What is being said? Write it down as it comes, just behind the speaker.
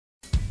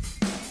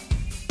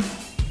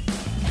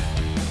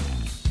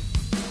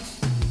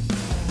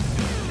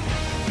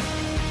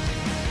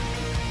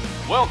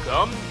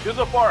Welcome to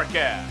the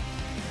FarrCast,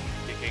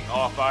 kicking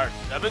off our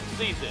 7th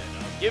season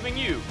of giving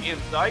you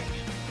insight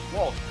into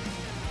Wall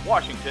Street,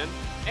 Washington,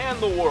 and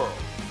the world.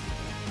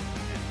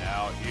 And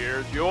now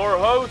here's your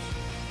host,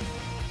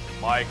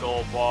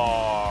 Michael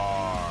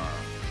Farr.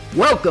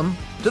 Welcome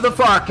to the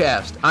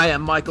FarrCast. I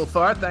am Michael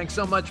Farr. Thanks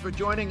so much for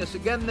joining us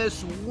again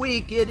this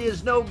week. It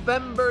is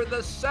November the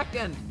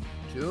 2nd.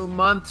 2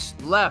 months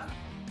left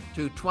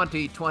to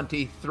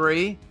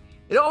 2023.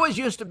 It always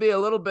used to be a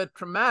little bit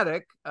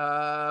traumatic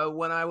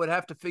when I would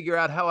have to figure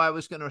out how I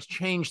was going to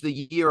change the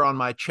year on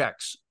my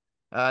checks,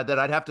 that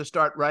I'd have to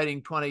start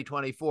writing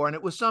 2024. And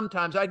it was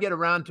sometimes I'd get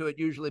around to it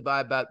usually by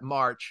about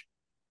March.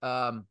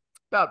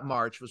 About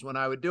March was when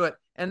I would do it.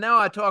 And now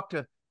I talk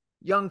to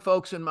young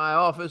folks in my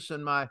office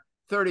and my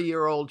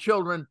 30-year-old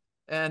children,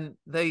 and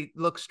they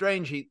look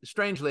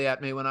strangely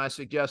at me when I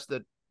suggest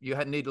that you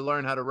need to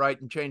learn how to write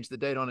and change the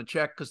date on a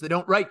check, because they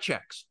don't write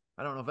checks.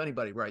 I don't know if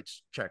anybody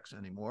writes checks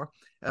anymore.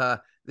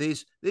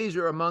 These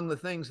are among the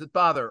things that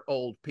bother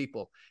old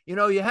people. You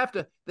know,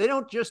 they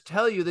don't just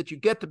tell you that you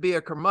get to be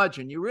a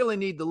curmudgeon. You really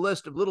need the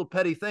list of little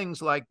petty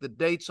things like the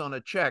dates on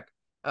a check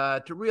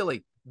to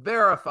really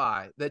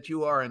verify that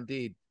you are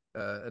indeed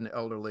an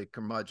elderly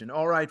curmudgeon.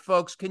 All right,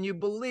 folks, can you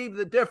believe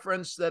the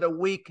difference that a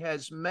week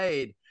has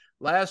made?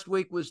 Last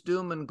week was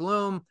doom and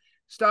gloom.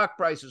 Stock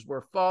prices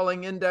were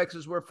falling,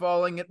 indexes were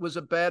falling. It was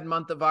a bad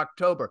month of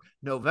October.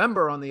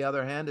 November, on the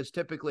other hand, is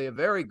typically a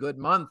very good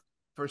month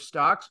for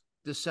stocks.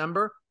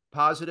 December,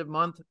 positive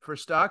month for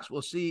stocks.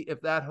 We'll see if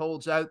that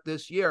holds out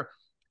this year.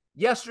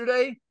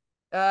 Yesterday,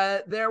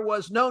 there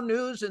was no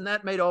news, and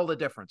that made all the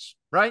difference,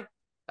 right?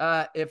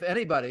 If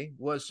anybody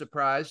was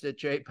surprised at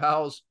Jay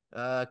Powell's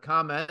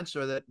comments,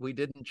 or that we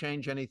didn't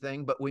change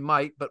anything, but we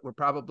might, but we're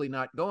probably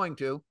not going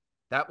to,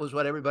 that was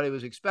what everybody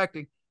was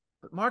expecting.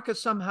 But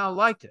markets somehow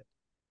liked it.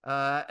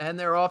 And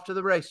they're off to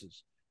the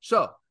races.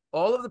 So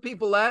all of the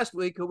people last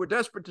week who were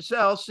desperate to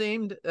sell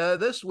seemed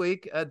this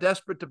week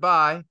desperate to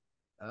buy.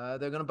 They're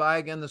going to buy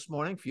again this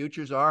morning.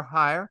 Futures are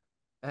higher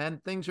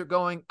and things are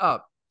going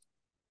up.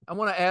 I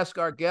want to ask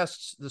our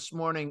guests this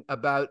morning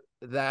about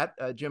that.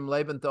 Jim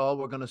Lebenthal,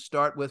 we're going to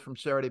start with from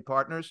Cerity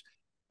Partners.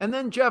 And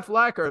then Jeff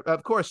Lacker,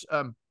 of course,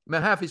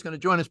 Mahaffee's going to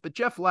join us, but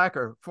Jeff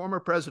Lacker, former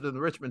president of the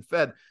Richmond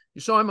Fed,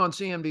 you saw him on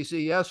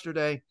CNBC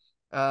yesterday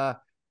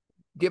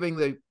giving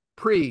the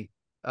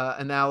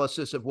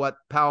analysis of what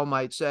Powell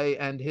might say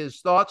and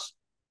his thoughts.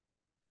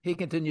 He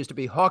continues to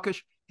be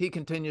hawkish. He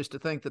continues to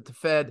think that the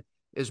Fed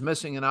is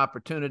missing an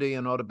opportunity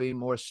and ought to be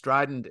more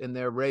strident in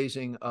their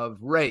raising of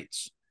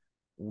rates.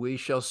 We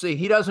shall see.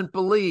 He doesn't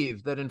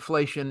believe that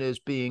inflation is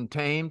being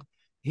tamed.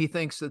 He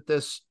thinks that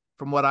this,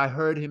 from what I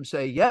heard him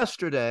say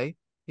yesterday,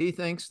 he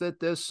thinks that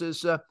this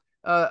is a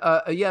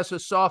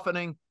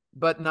softening,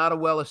 but not a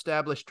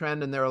well-established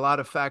trend, and there are a lot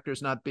of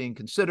factors not being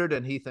considered,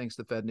 and he thinks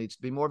the Fed needs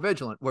to be more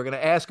vigilant. We're going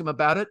to ask him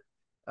about it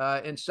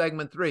in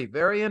segment 3.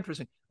 Very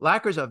interesting.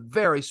 Lacker's a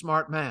very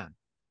smart man.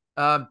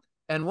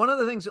 And one of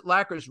the things that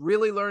Lacker's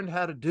really learned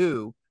how to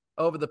do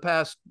over the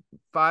past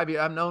 5 years,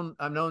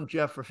 I've known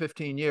Jeff for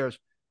 15 years,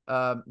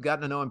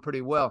 gotten to know him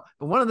pretty well,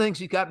 but one of the things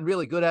he's gotten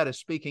really good at is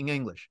speaking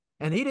English.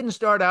 And he didn't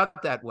start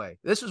out that way.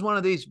 This is one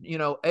of these,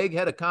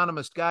 egghead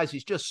economist guys.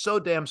 He's just so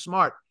damn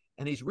smart.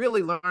 And he's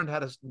really learned how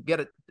to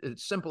get it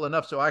simple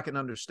enough so I can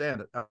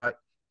understand it.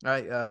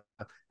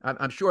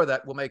 I'm sure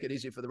that will make it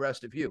easy for the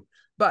rest of you.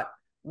 But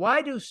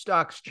why do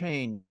stocks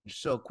change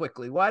so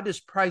quickly? Why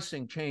does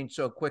pricing change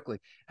so quickly?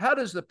 How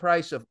does the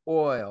price of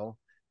oil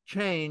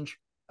change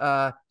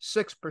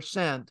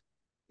 6%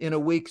 in a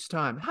week's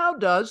time? How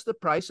does the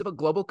price of a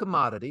global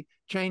commodity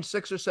change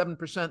 6 or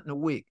 7% in a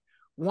week?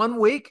 1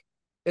 week,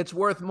 it's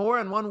worth more,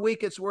 and 1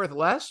 week it's worth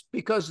less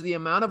because the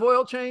amount of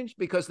oil changed,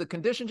 because the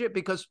conditions,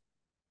 because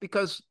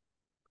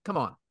come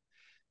on.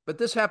 But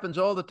this happens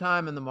all the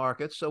time in the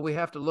markets, so we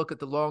have to look at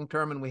the long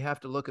term, and we have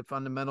to look at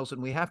fundamentals,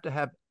 and we have to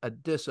have a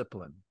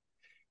discipline.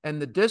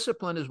 And the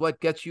discipline is what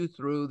gets you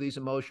through these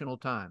emotional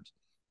times.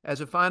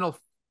 As a final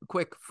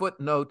quick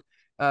footnote,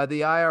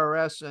 the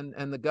IRS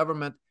and the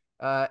government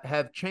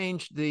have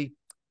changed the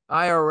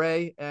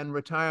IRA and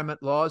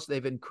retirement laws.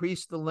 They've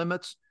increased the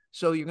limits.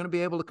 So you're going to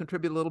be able to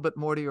contribute a little bit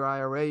more to your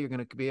IRA. You're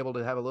going to be able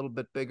to have a little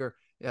bit bigger.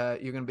 You're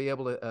going to be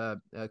able to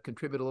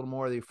contribute a little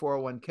more to your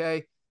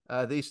 401k.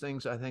 These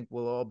things, I think,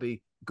 will all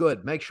be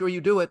good. Make sure you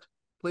do it.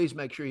 Please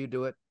make sure you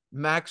do it.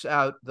 Max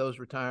out those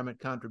retirement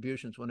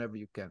contributions whenever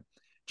you can.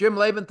 Jim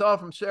Lebenthal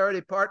from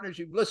Cerity Partners.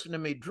 You've listened to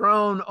me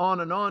drone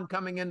on and on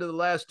coming into the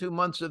last 2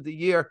 months of the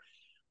year.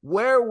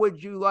 Where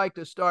would you like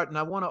to start? And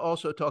I want to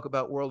also talk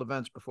about world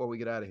events before we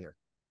get out of here.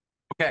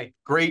 Okay,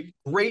 great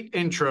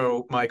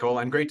intro, Michael,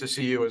 and great to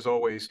see you as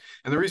always.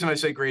 And the reason I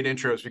say great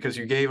intro is because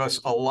you gave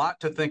us a lot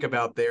to think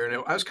about there.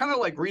 And I was kind of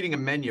like reading a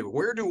menu.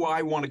 Where do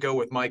I want to go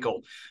with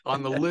Michael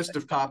on the list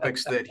of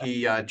topics that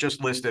he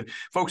just listed?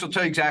 Folks, I'll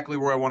tell you exactly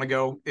where I want to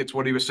go. It's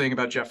what he was saying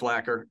about Jeff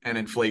Lacker and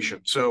inflation.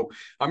 So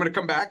I'm going to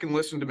come back and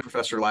listen to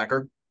Professor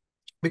Lacker,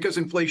 because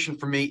inflation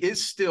for me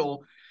is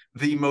still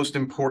the most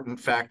important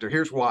factor.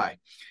 Here's why.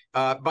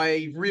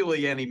 By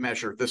really any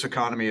measure, this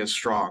economy is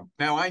strong.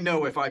 Now, I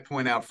know if I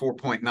point out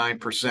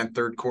 4.9%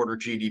 third quarter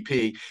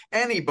GDP,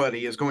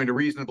 anybody is going to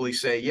reasonably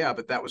say, yeah,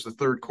 but that was the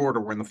third quarter.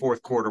 We're in the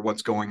fourth quarter.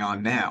 What's going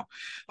on now?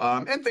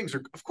 And things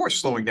are, of course,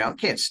 slowing down.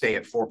 Can't stay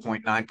at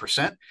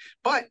 4.9%.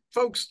 But,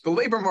 folks, the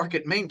labor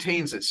market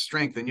maintains its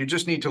strength, and you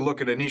just need to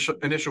look at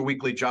initial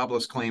weekly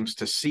jobless claims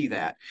to see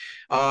that.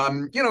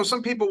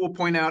 Some people will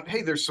point out,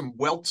 hey, there's some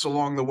welts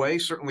along the way.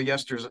 Certainly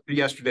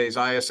yesterday's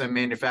ISM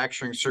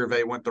manufacturing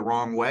survey went the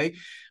wrong way.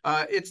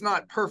 It's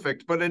not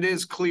perfect, but it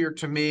is clear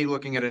to me,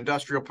 looking at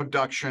industrial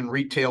production,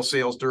 retail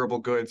sales, durable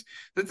goods,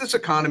 that this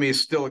economy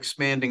is still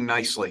expanding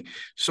nicely.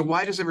 So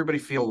why does everybody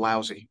feel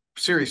lousy?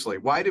 Seriously,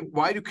 why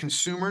do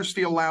consumers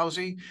feel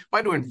lousy?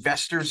 Why do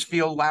investors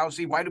feel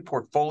lousy? Why do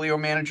portfolio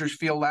managers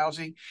feel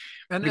lousy?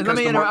 And let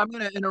me I'm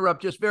going to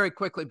interrupt just very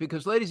quickly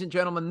because, ladies and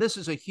gentlemen, this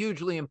is a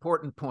hugely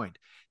important point.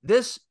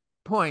 This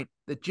point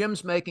that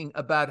Jim's making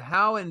about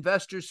how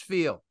investors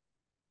feel,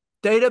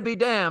 data be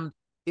damned,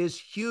 is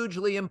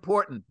hugely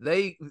important.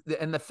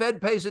 And the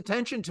Fed pays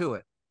attention to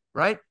it,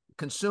 right?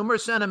 Consumer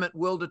sentiment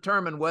will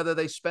determine whether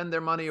they spend their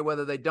money or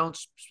whether they don't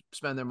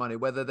spend their money,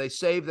 whether they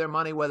save their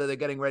money, whether they're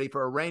getting ready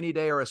for a rainy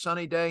day or a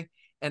sunny day.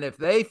 And if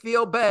they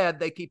feel bad,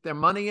 they keep their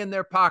money in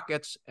their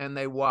pockets and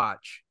they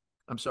watch.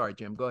 I'm sorry,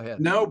 Jim, go ahead.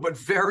 No, but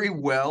very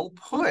well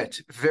put.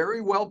 Very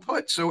well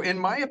put. So in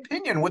my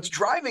opinion, what's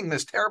driving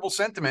this terrible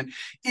sentiment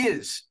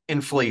is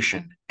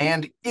inflation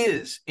and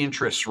is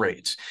interest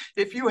rates.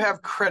 If you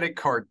have credit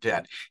card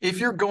debt, if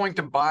you're going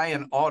to buy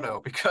an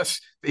auto because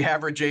the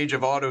average age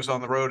of autos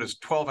on the road is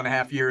 12 and a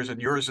half years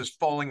and yours is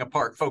falling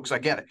apart, folks, I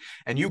get it.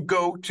 And you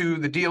go to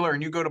the dealer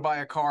and you go to buy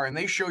a car and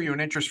they show you an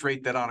interest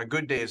rate that on a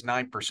good day is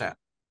 9%.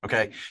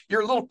 Okay.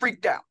 You're a little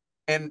freaked out.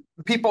 And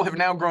people have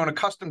now grown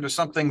accustomed to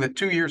something that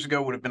 2 years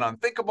ago would have been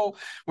unthinkable,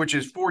 which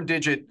is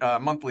 4-digit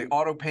monthly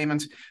auto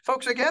payments.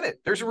 Folks, I get it.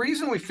 There's a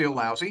reason we feel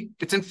lousy.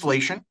 It's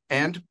inflation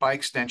and, by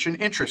extension,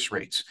 interest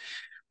rates.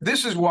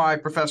 This is why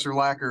Professor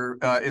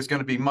Lacker is going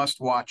to be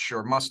must-watch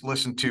or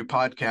must-listen-to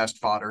podcast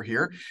fodder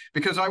here,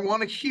 because I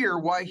want to hear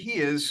why he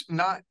is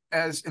not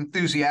as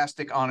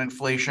enthusiastic on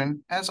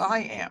inflation as I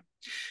am.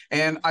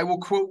 And I will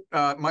quote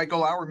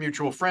Michael, our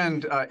mutual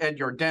friend, Ed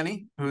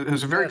Yardeni,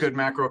 who's a very good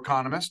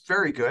macroeconomist,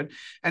 very good.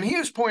 And he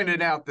has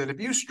pointed out that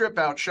if you strip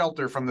out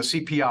shelter from the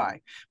CPI,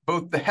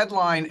 both the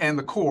headline and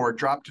the core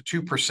drop to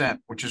 2%,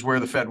 which is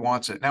where the Fed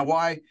wants it. Now,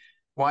 why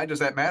does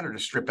that matter to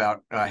strip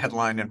out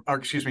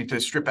to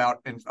strip out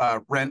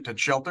rent and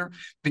shelter?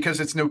 Because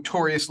it's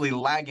notoriously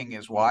lagging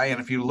is why. And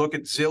if you look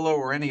at Zillow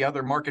or any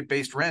other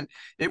market-based rent,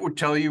 it would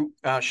tell you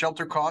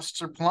shelter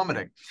costs are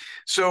plummeting.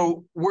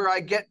 So where I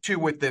get to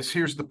with this,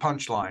 here's the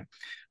punchline.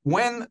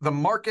 When the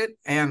market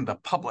and the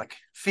public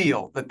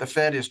feel that the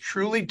Fed is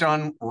truly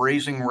done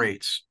raising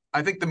rates,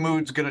 I think the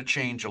mood's going to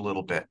change a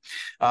little bit.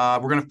 We're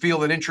going to feel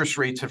that interest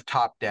rates have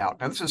topped out.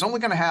 Now, this is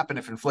only going to happen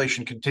if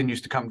inflation continues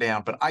to come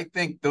down. But I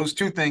think those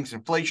two things,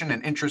 inflation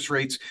and interest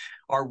rates,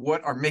 are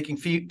what are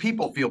making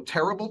people feel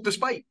terrible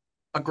despite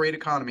a great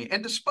economy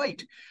and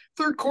despite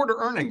third quarter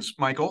earnings,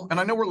 Michael. And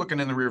I know we're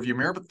looking in the rearview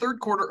mirror, but third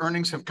quarter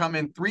earnings have come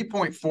in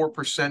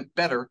 3.4%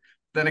 better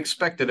than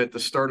expected at the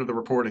start of the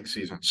reporting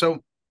season. So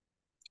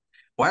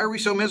why are we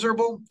so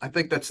miserable? I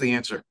think that's the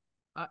answer.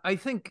 I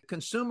think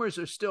consumers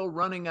are still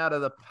running out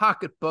of the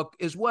pocketbook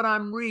is what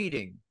I'm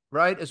reading,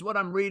 right? Is what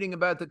I'm reading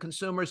about the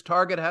consumers.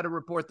 Target had a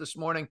report this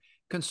morning.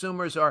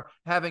 Consumers are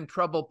having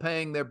trouble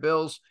paying their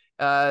bills.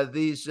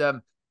 These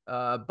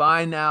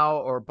buy now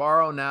or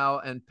borrow now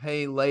and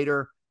pay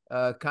later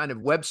kind of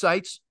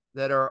websites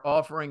that are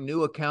offering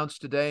new accounts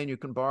today, and you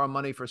can borrow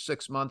money for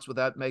 6 months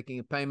without making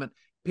a payment.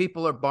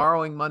 People are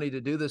borrowing money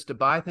to do this, to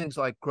buy things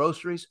like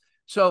groceries.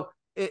 So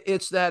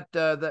it's that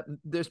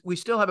we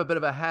still have a bit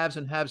of a haves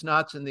and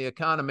have-nots in the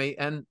economy,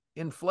 and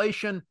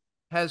inflation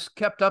has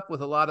kept up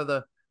with a lot of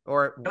the,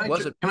 Can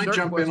I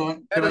jump in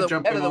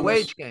on the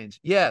wage gains?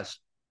 Yes.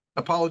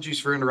 Apologies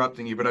for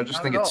interrupting you, but I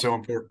just think it's so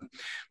important.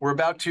 We're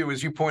about to,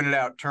 as you pointed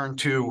out, turn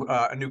to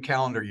a new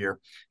calendar year.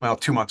 Well,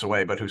 2 months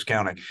away, but who's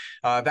counting?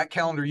 That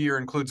calendar year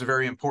includes a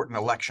very important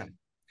election.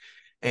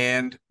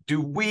 And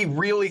do we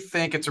really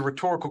think, it's a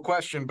rhetorical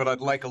question, but I'd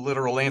like a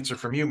literal answer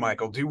from you,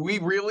 Michael. Do we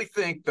really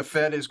think the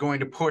Fed is going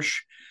to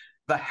push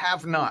the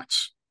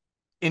have-nots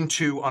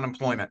into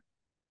unemployment,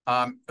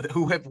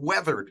 who have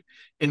weathered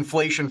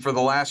inflation for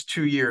the last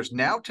 2 years,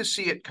 now to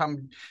see it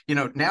come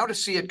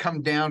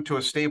down to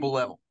a stable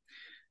level?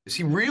 Is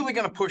he really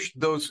going to push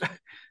those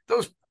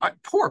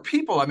poor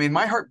people? I mean,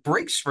 my heart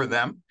breaks for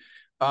them,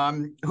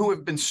 who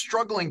have been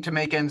struggling to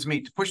make ends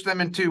meet, to push them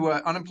into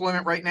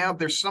unemployment right now.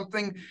 There's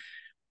something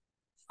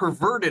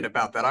perverted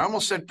about that. I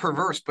almost said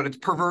perverse, but it's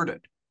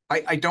perverted.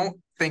 I don't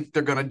think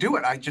they're going to do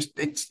it.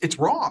 It's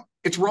wrong.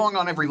 It's wrong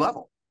on every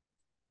level.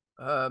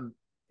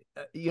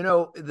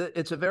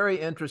 It's a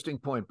very interesting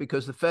point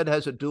because the Fed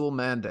has a dual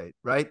mandate,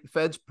 right?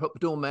 Fed's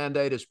dual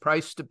mandate is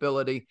price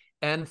stability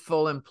and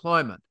full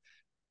employment.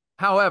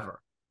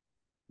 However,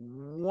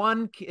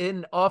 one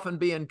can often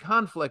be in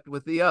conflict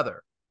with the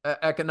other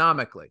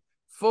economically.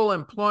 Full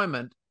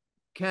employment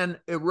can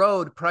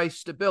erode price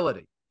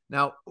stability.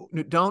 Now,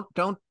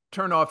 don't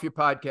turn off your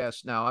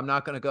podcast now. I'm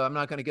not going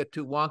to get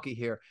too wonky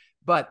here.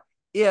 But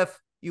if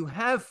you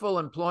have full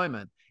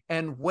employment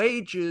and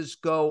wages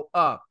go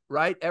up,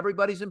 right?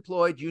 Everybody's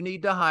employed. You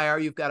need to hire.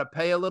 You've got to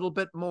pay a little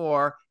bit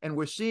more. And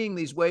we're seeing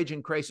these wage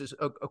increases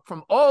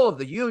from all of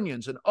the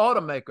unions and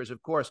automakers,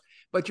 of course.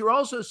 But you're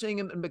also seeing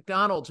them in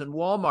McDonald's and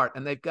Walmart,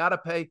 and they've got to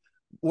pay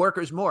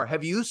workers more.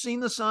 Have you seen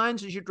the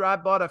signs as you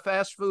drive by a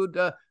fast food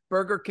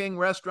Burger King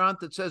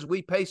restaurant that says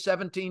we pay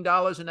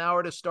 $17 an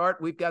hour to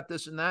start? We've got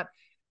this and that.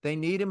 They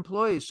need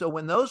employees. So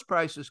when those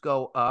prices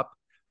go up,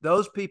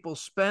 those people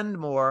spend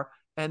more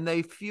and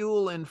they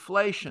fuel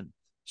inflation.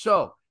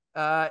 So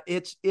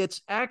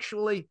it's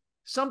actually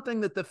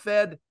something that the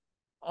Fed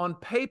on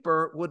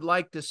paper would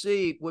like to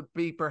see would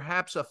be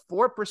perhaps a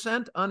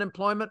 4%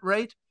 unemployment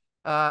rate,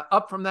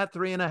 up from that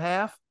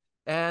 3.5%.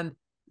 And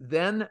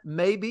then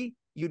maybe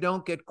you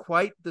don't get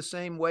quite the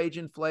same wage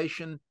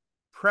inflation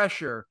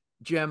pressure,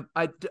 Jim.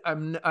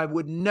 I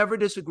would never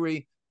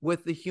disagree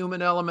with the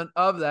human element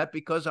of that,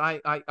 because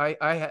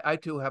I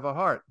too have a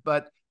heart.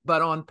 But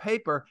on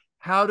paper,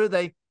 how do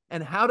they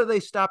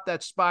stop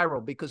that spiral?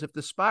 Because if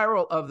the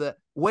spiral of the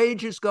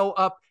wages go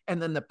up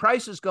and then the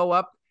prices go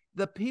up,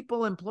 the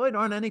people employed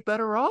aren't any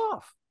better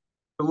off.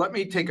 Let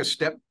me take a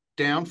step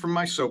down from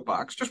my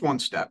soapbox, just one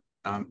step.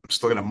 I'm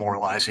still going to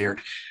moralize here.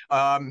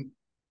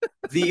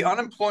 The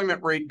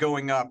unemployment rate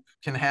going up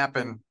can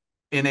happen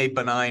in a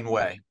benign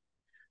way,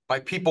 by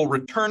people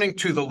returning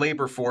to the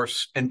labor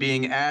force and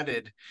being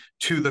added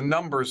to the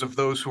numbers of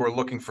those who are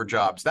looking for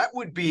jobs. That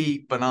would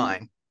be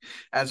benign,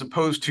 as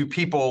opposed to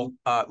people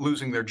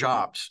losing their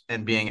jobs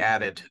and being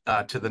added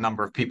to the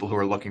number of people who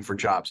are looking for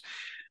jobs.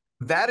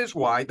 That's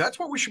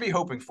what we should be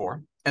hoping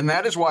for. And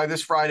that is why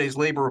this Friday's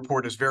labor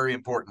report is very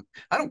important.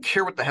 I don't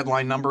care what the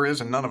headline number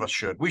is, and none of us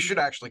should. We should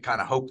actually kind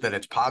of hope that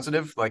it's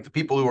positive. Like, the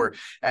people who are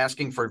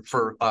asking for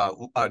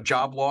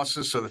job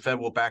losses so the Fed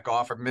will back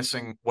off are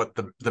missing what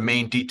the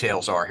main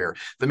details are here.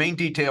 The main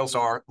details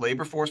are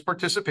labor force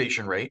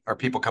participation rate, are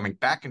people coming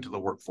back into the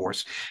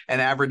workforce,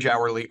 and average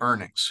hourly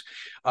earnings.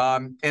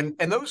 And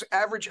those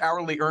average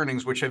hourly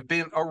earnings, which have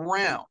been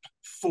around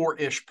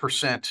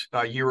 4-ish%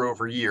 year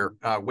over year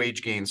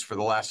wage gains for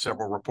the last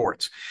several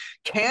reports,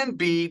 can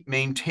be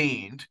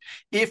maintained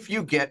if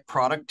you get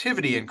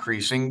productivity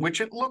increasing,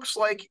 which it looks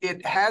like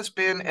it has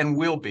been and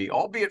will be,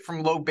 albeit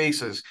from low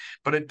bases,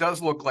 but it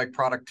does look like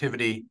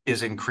productivity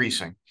is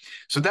increasing.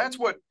 So that's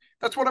what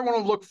I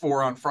want to look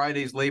for on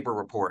Friday's labor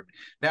report.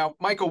 Now,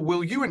 Michael,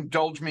 will you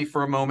indulge me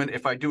for a moment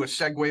if I do a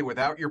segue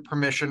without your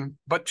permission,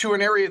 but to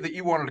an area that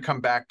you wanted to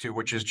come back to,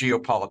 which is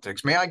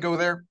geopolitics? May I go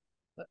there?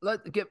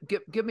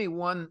 Give me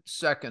 1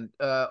 second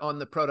on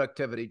the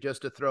productivity,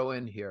 just to throw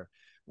in here.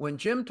 When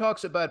Jim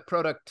talks about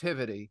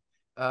productivity,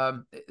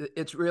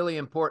 it's really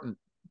important.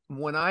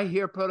 When I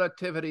hear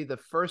productivity, the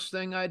first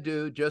thing I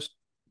do, just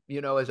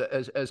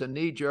as a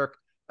knee-jerk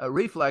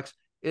reflex,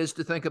 is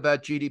to think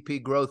about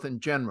GDP growth in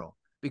general,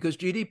 because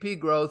GDP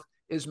growth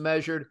is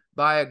measured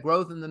by a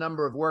growth in the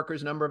number of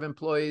workers, number of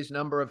employees,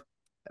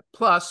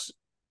 plus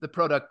the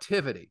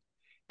productivity.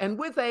 And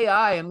with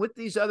AI and with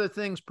these other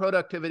things,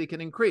 productivity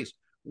can increase.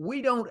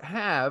 We don't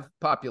have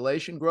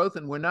population growth,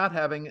 and we're not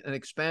having an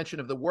expansion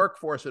of the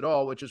workforce at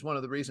all, which is one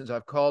of the reasons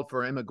I've called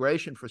for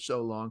immigration for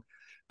so long.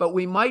 But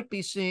we might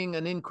be seeing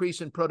an increase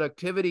in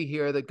productivity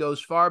here that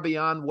goes far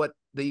beyond what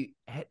the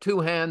 2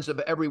 hands of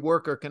every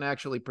worker can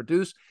actually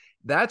produce.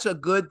 That's a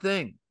good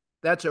thing.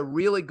 That's a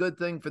really good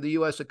thing for the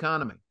U.S.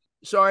 economy.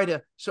 Sorry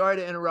to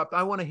interrupt.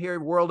 I want to hear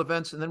world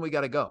events, and then we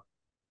got to go.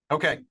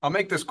 Okay, I'll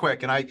make this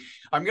quick, and I'm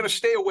going to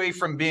stay away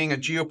from being a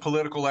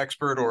geopolitical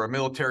expert or a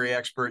military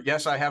expert.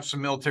 Yes, I have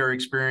some military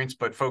experience,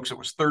 but folks, it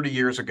was 30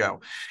 years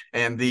ago,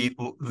 and the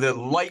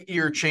light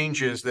year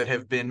changes that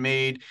have been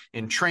made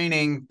in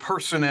training,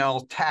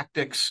 personnel,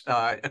 tactics,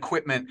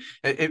 equipment,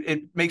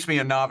 it makes me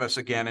a novice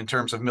again in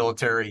terms of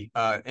military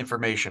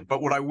information.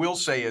 But what I will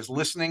say is,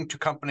 listening to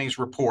companies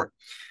report,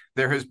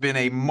 there has been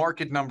a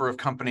marked number of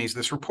companies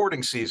this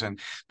reporting season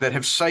that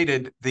have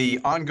cited the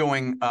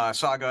ongoing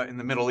saga in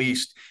the Middle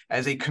East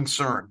as a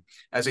concern,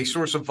 as a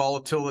source of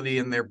volatility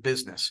in their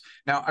business.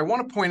 Now, I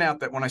want to point out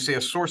that when I say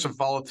a source of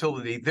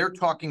volatility, they're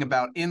talking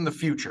about in the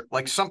future,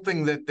 like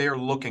something that they're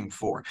looking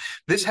for.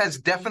 This has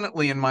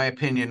definitely, in my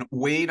opinion,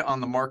 weighed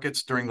on the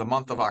markets during the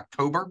month of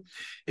October.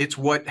 It's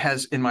what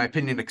has, in my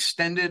opinion,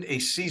 extended a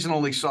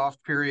seasonally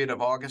soft period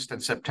of August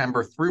and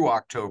September through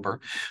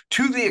October,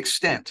 to the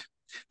extent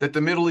that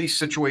the Middle East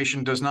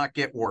situation does not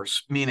get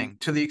worse, meaning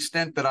to the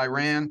extent that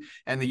Iran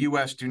and the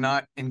U.S. do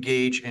not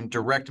engage in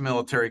direct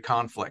military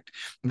conflict.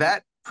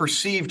 That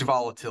perceived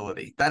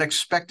volatility, that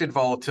expected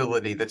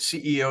volatility that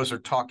CEOs are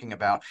talking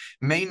about,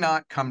 may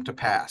not come to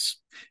pass.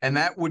 And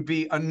that would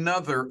be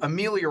another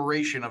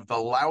amelioration of the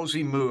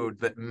lousy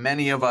mood that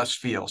many of us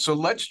feel. So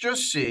let's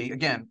just see,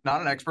 again, not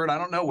an expert, I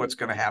don't know what's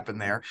going to happen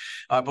there,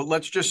 but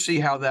let's just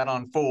see how that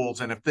unfolds.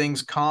 And if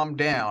things calm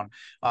down,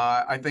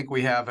 I think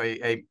we have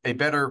a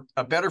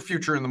better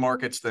future in the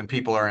markets than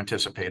people are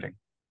anticipating.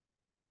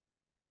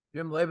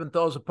 Jim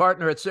Lebenthal is a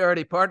partner at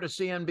Cerity Partners,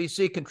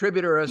 CNBC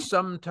contributor, a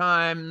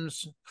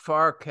sometimes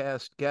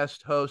FarrCast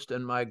guest host,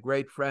 and my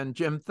great friend.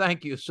 Jim,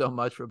 thank you so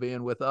much for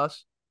being with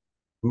us.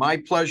 My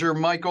pleasure,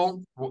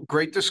 Michael.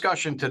 Great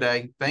discussion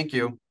today. Thank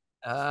you.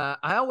 I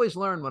always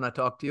learn when I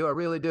talk to you. I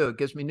really do. It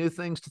gives me new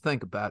things to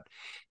think about.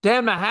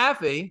 Dan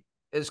Mahaffee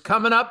is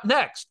coming up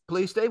next.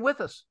 Please stay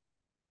with us.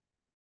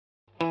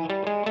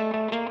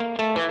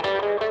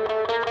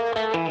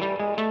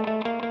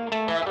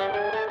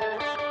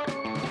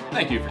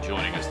 Thank you for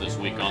joining us this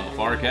week on the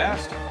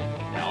FarrCast.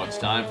 Now it's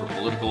time for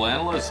political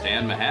analyst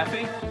Dan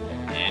Mahaffee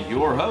and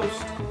your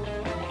host,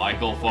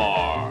 Michael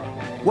Farr.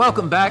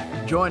 Welcome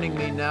back. Joining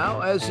me now,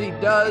 as he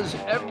does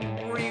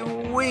every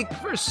week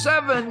for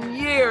 7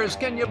 years.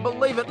 Can you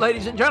believe it,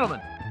 ladies and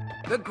gentlemen?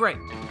 The great,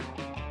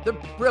 the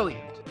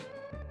brilliant,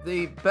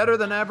 the better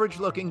than average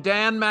looking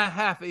Dan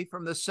Mahaffee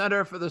from the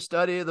Center for the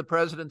Study of the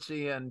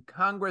Presidency and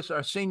Congress,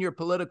 our senior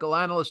political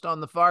analyst on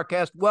the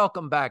FarrCast.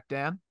 Welcome back,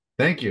 Dan.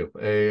 Thank you.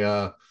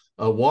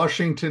 A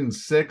Washington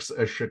 6,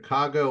 a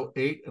Chicago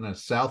 8, and a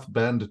South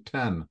Bend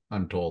 10,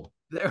 I'm told.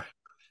 There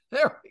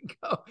we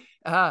go.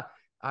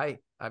 I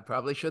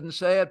probably shouldn't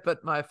say it,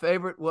 but my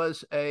favorite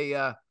was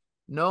a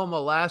Nome,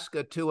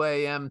 Alaska 2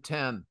 a.m.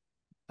 10.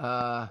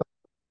 Yeah,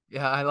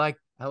 I like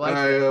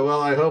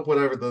well, I hope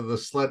whatever the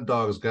sled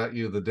dogs got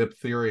you the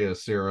diphtheria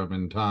serum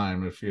in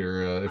time if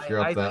you're up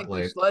I that think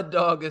late. The sled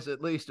dog is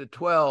at least a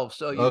 12.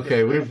 So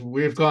okay,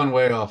 we've gone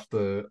way off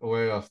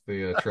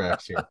the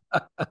tracks here.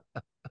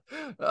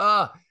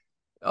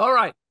 All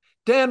right,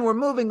 Dan, we're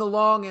moving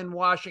along in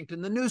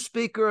Washington. The new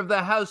Speaker of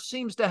the House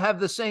seems to have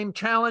the same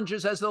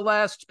challenges as the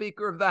last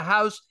Speaker of the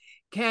House.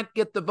 Can't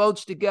get the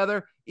votes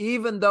together.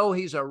 Even though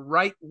he's a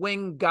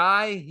right-wing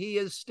guy, he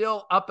is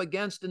still up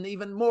against an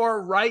even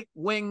more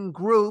right-wing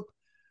group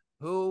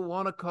who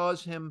want to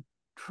cause him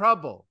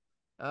trouble.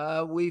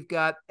 We've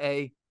got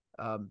a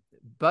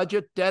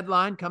budget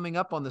deadline coming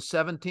up on the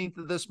 17th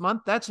of this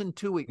month. That's in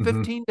 2 weeks,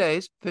 15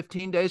 days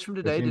from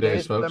today. 15 Today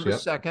days, is folks, November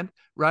 2nd,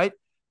 right?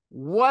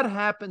 What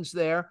happens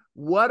there?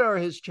 What are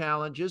his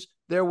challenges?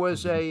 There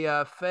was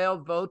a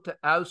failed vote to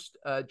oust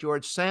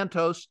George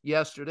Santos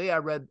yesterday. I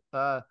read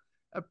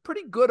a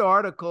pretty good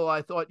article,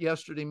 I thought,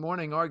 yesterday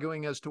morning,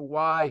 arguing as to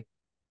why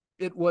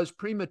it was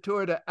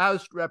premature to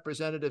oust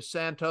Representative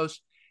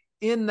Santos,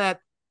 in that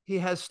he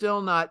has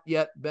still not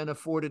yet been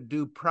afforded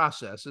due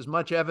process. As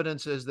much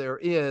evidence as there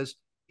is,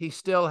 he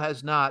still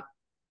has not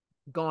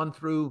gone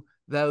through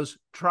those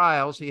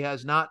trials. He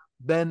has not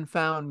been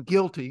found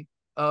guilty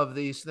of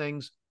these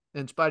things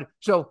in spite of.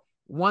 So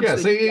once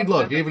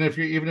look, even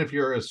if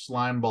you're a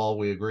slime ball,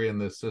 we agree in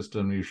this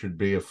system you should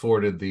be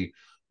afforded the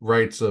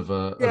rights of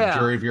a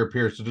jury of your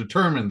peers to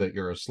determine that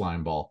you're a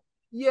slime ball.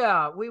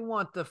 Yeah, we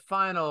want the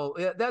final.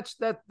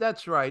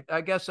 That's right.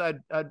 I guess I'd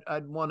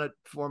want it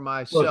for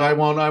myself. Look, I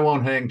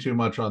won't hang too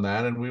much on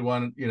that, and we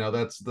want,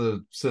 that's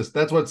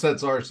what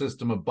sets our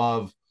system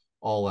above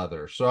all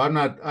others. So I'm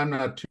not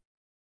too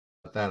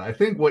about that. I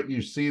think what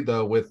you see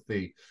though,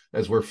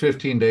 as we're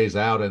 15 days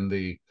out and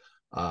the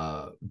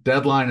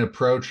deadline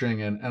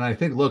approaching, and I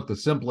think, look, the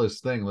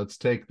simplest thing, let's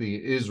take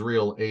the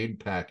Israel aid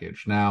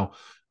package now.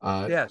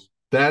 Yes,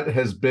 that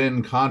has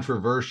been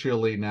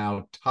controversially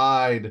now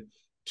tied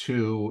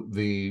to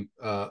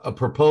a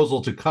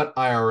proposal to cut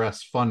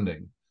IRS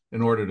funding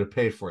in order to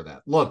pay for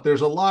that. Look,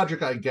 there's a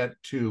logic I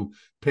get to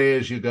pay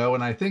as you go,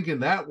 and I think in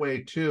that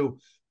way too,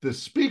 the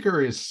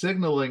speaker is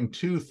signaling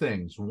two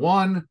things.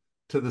 One,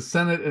 to the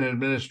Senate and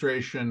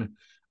administration,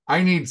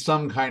 I need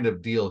some kind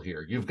of deal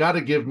here. You've got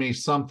to give me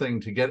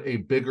something to get a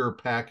bigger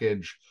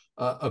package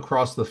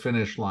across the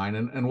finish line,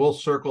 and we'll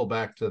circle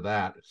back to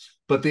that.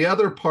 But the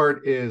other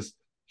part is,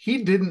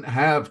 he didn't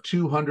have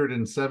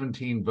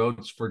 217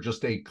 votes for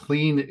just a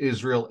clean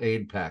Israel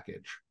aid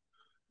package.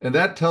 And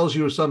that tells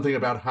you something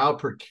about how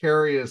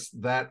precarious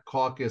that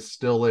caucus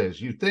still is.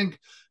 You think,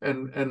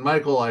 and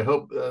Michael, I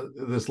hope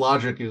this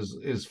logic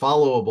is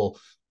followable.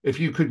 If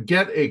you could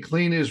get a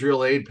clean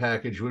Israel aid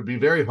package, it would be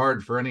very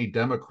hard for any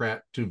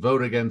Democrat to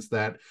vote against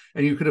that.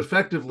 And you could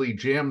effectively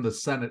jam the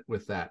Senate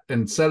with that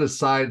and set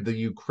aside the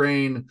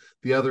Ukraine,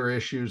 the other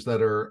issues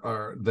that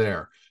are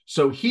there.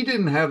 So he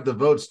didn't have the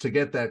votes to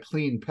get that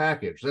clean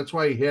package. That's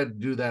why he had to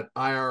do that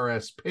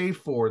IRS pay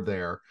for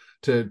there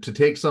to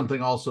take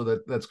something also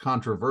that's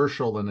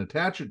controversial and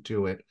attach it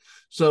to it.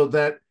 So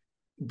that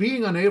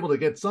being unable to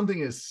get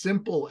something as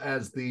simple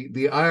as the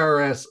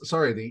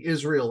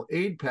Israel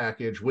aid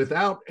package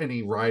without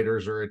any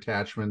riders or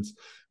attachments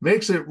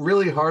makes it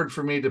really hard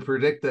for me to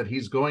predict that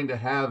he's going to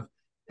have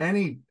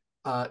any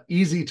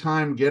easy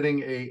time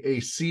getting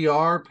a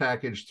CR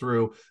package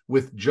through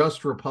with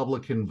just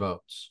Republican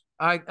votes.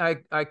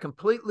 I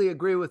completely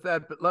agree with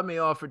that, but let me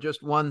offer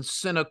just one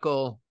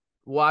cynical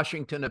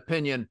Washington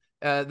opinion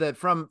that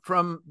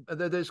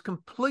that is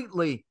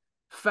completely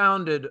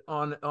founded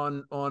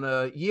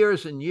on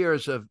years and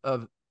years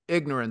of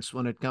ignorance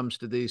when it comes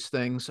to these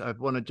things. I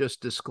want to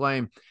just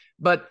disclaim,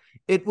 but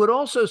it would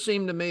also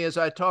seem to me, as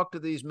I talk to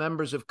these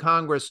members of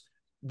Congress,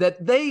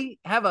 that they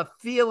have a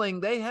feeling,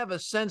 they have a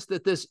sense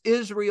that this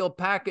Israel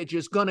package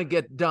is going to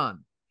get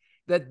done.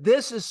 that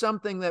this is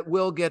something that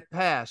will get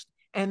passed,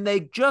 and they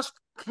just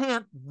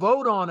can't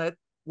vote on it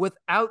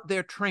without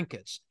their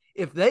trinkets.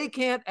 If they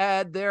can't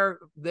add their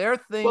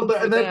thing, well,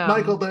 for them,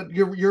 Michael, that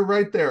you're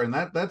right there, and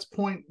that's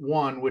point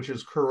one, which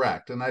is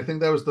correct. And I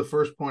think that was the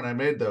first point I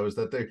made, though, is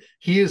that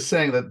he is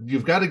saying that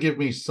you've got to give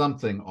me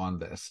something on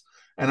this.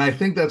 And I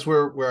think that's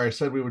where I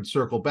said we would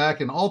circle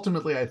back. And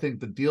ultimately, I think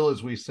the deal,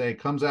 as we say,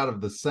 comes out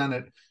of the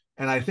Senate.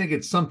 And I think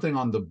it's something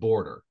on the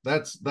border.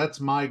 That's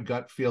my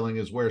gut feeling,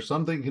 is where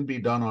something can be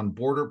done on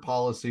border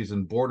policies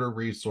and border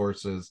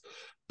resources.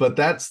 But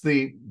that's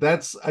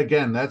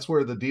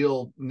where the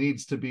deal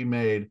needs to be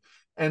made.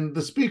 And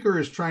the speaker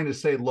is trying to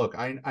say, look,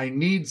 I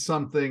need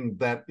something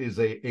that is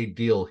a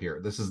deal here.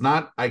 This is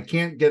not, I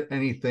can't get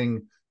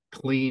anything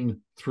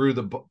clean through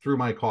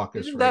my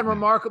caucus. Isn't that a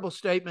remarkable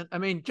statement? I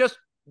mean, just,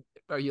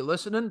 are you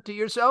listening to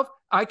yourself?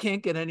 I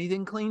can't get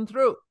anything clean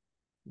through.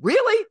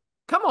 Really?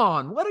 Come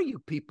on, what are you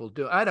people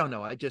doing? I don't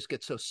know. I just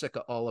get so sick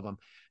of all of them,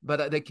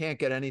 but they can't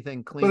get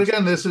anything clean. But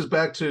again, this is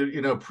back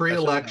to,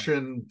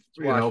 pre-election,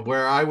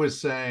 where I was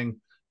saying,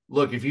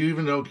 look, if you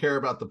even don't care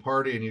about the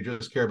party and you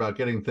just care about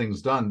getting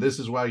things done, this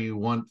is why you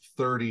want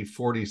 30,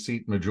 40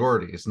 seat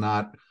majorities,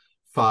 not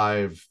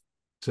 5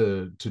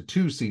 to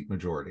 2 seat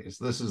majorities.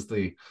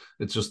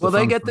 It's just, will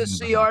they get the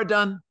CR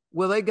done?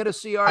 Will they get a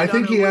CR done? I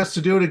think he has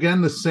to do it again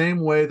the same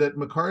way that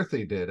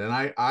McCarthy did. And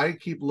I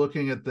keep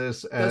looking at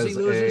this as, does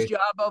he lose his job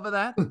over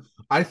that?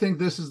 I think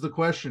this is the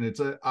question.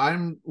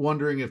 I'm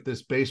wondering if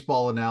this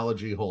baseball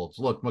analogy holds.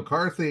 Look,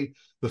 McCarthy,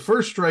 the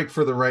first strike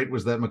for the right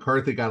was that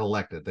McCarthy got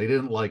elected. They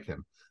didn't like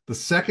him. The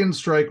second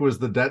strike was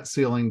the debt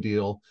ceiling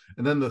deal.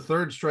 And then the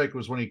third strike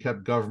was when he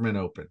kept government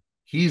open.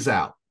 He's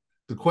out.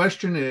 The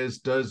question is,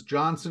 does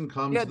Johnson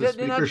come to the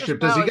speakership?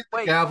 Does he get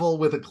the gavel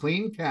with a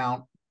clean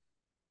count?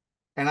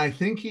 And I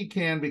think he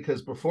can,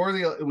 because before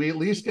we at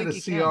least get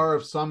a CR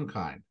of some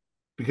kind,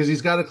 because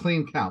he's got a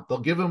clean count. They'll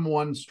give him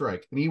one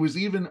strike. And he was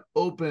even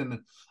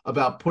open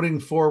about putting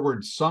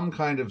forward some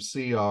kind of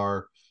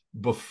CR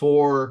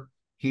before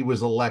he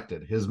was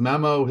elected. His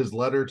memo, his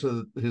letter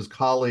to his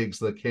colleagues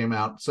that came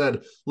out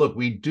said, look,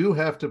 we do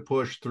have to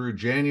push through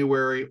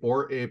January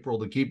or April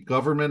to keep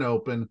government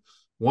open.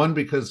 One,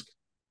 because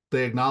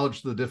they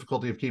acknowledge the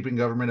difficulty of keeping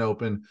government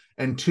open.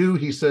 And two,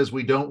 he says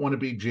we don't want to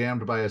be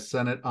jammed by a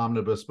Senate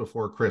omnibus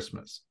before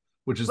Christmas,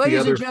 which is the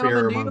other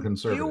fear among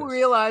conservatives. Do you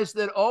realize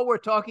that all we're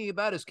talking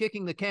about is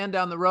kicking the can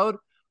down the road?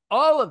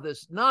 All of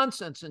this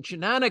nonsense and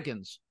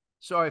shenanigans,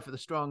 sorry for the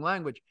strong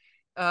language,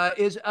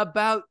 is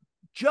about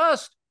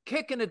just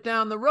kicking it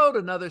down the road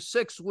another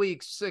 6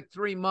 weeks,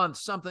 3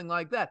 months, something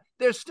like that.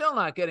 They're still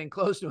not getting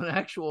close to an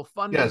actual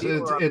funding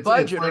deal or a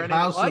budget or anything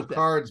House like of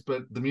Cards,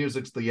 but the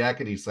music's the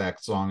yakety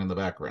sax song in the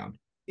background.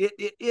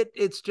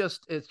 It's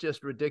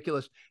just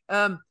ridiculous.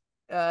 Dan,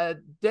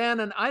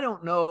 and I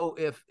don't know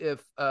if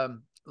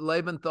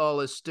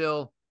Lebenthal is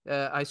still.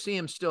 I see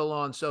him still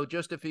on. So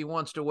just if he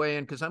wants to weigh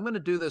in, because I'm going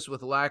to do this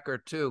with Lacker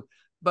too.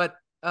 But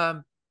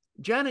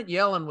Janet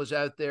Yellen was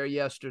out there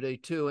yesterday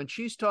too, and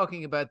she's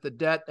talking about the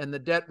debt and the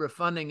debt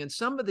refunding, and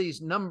some of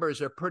these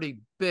numbers are pretty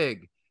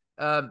big.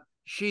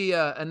 She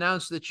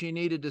announced that she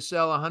needed to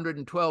sell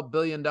 $112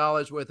 billion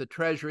worth of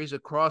treasuries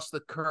across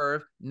the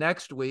curve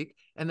next week,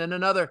 and then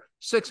another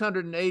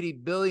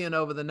 $680 billion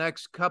over the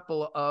next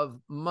couple of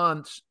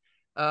months.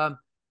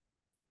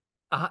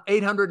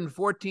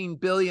 $814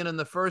 billion in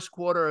the first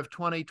quarter of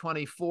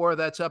 2024.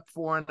 That's up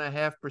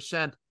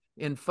 4.5%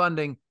 in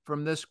funding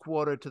from this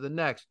quarter to the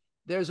next.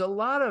 There's a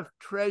lot of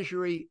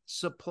Treasury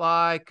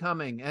supply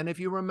coming. And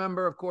if you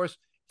remember, of course,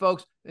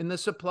 folks, in the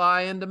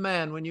supply and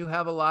demand, when you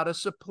have a lot of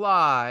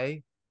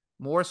supply,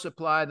 more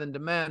supply than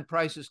demand,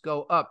 prices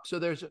go up. So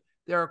there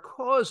are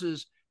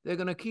causes. They're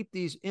going to keep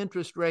these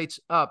interest rates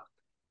up,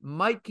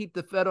 might keep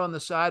the Fed on the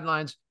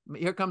sidelines.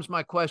 Here comes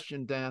my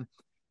question, Dan.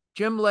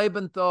 Jim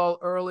Lebenthal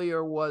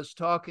earlier was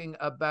talking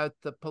about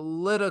the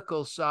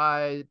political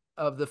side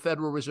of the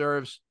Federal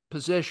Reserve's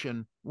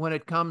position when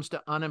it comes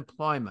to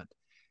unemployment,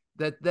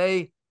 that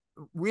they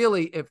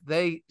really, if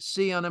they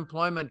see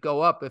unemployment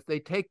go up, if they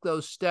take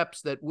those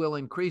steps that will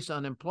increase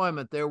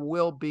unemployment, there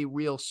will be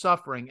real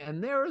suffering.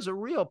 And there is a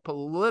real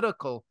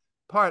political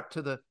part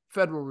to the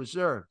Federal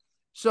Reserve.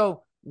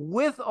 So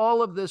with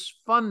all of this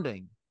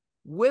funding,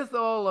 with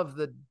all of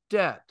the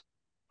debt,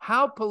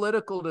 how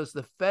political does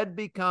the Fed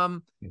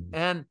become?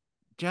 And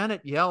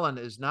Janet Yellen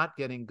is not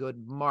getting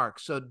good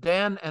marks. So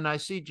Dan, and I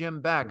see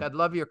Jim back. I'd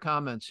love your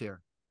comments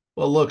here.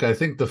 Well, look, I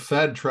think the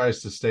Fed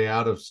tries to stay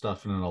out of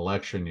stuff in an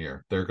election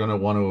year. They're going to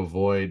want to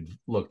avoid,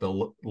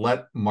 they'll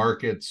let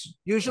markets.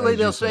 Usually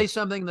they'll say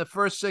something the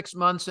first 6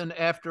 months, and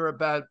after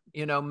about,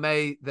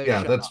 May, they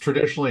shut that's up.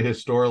 Traditionally,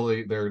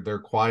 historically, they're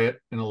quiet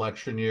in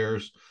election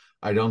years.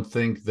 I don't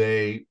think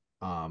they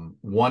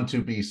want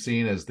to be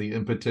seen as the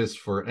impetus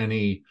for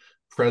any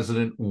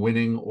president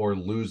winning or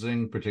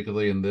losing,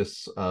 particularly in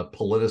this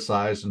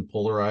politicized and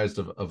polarized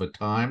of a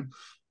time.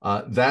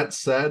 That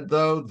said,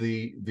 though,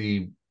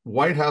 the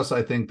White House,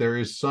 I think there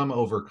is some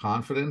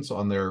overconfidence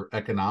on their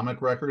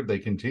economic record. They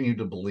continue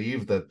to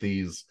believe that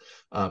these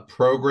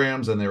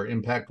programs and their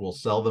impact will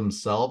sell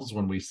themselves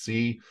when we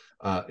see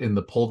in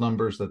the poll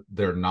numbers that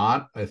they're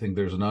not. I think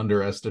there's an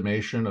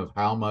underestimation of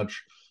how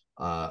much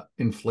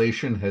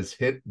inflation has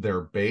hit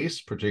their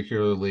base,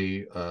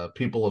 particularly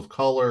people of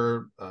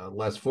color,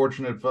 less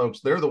fortunate folks.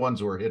 They're the ones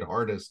who are hit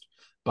hardest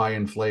by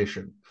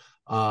inflation.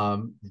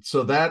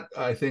 So that,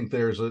 I think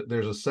there's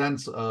a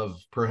sense of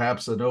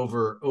perhaps an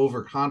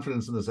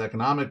overconfidence in this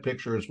economic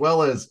picture, as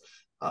well as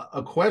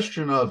a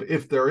question of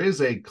if there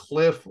is a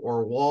cliff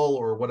or wall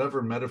or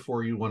whatever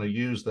metaphor you want to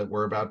use that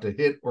we're about to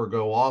hit or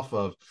go off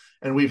of.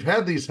 And we've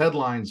had these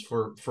headlines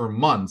for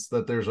months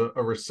that there's a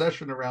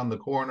recession around the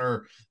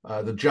corner,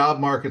 the job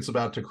market's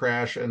about to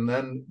crash, and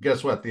then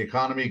guess what? The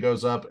economy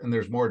goes up and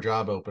there's more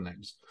job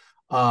openings.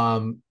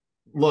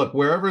 Look,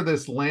 wherever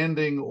this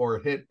landing or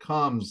hit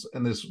comes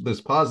and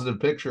this positive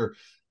picture,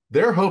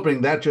 they're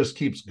hoping that just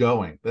keeps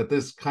going, that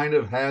this kind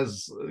of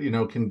has,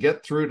 can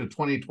get through to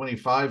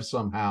 2025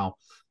 somehow.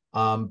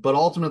 But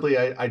ultimately,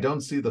 I don't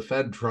see the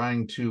Fed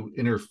trying to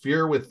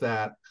interfere with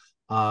that.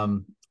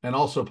 And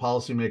also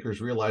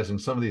policymakers realizing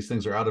some of these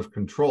things are out of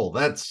control.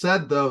 That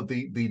said, though,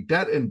 the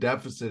debt and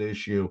deficit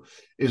issue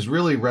is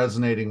really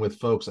resonating with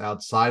folks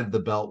outside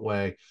the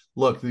Beltway.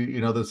 Look,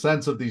 the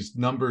sense of these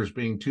numbers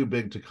being too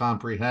big to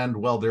comprehend,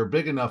 well, they're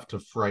big enough to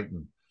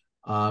frighten.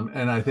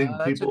 And I think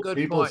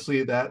people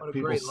see that.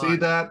 People see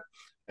that.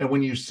 And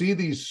when you see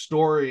these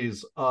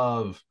stories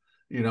of,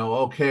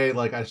 okay,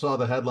 like I saw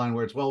the headline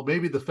where it's, well,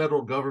 maybe the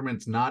federal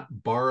government's not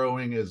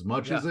borrowing as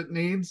much as it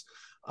needs.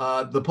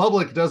 The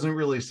public doesn't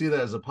really see that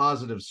as a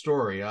positive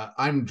story.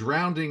 I'm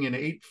drowning in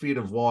 8 feet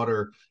of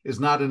water is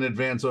not an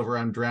advance over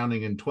I'm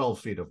drowning in 12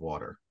 feet of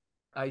water.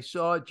 I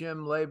saw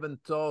Jim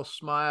Lebenthal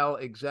smile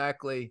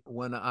exactly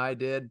when I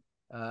did.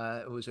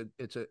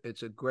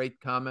 It's a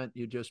great comment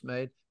you just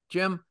made.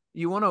 Jim,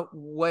 you want to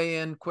weigh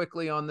in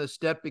quickly on this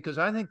debt, because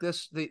I think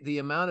the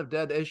amount of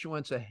debt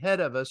issuance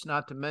ahead of us,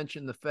 not to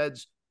mention the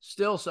Fed's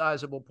still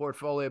sizable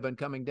portfolio been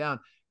coming down,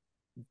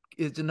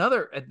 is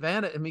another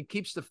advantage. I mean,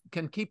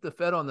 can keep the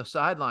Fed on the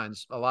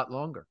sidelines a lot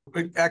longer.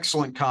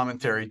 Excellent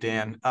commentary,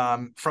 Dan.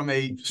 From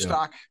a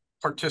stock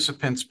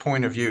participants'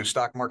 point of view,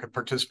 stock market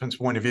participants'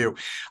 point of view,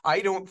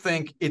 I don't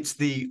think it's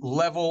the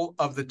level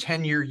of the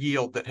 10-year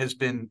yield that has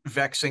been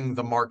vexing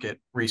the market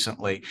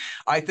recently.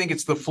 I think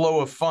it's the flow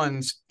of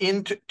funds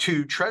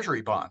into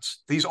treasury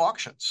bonds, these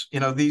auctions,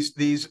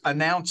 these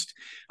announced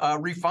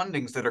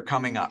refundings that are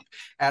coming up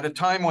at a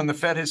time when the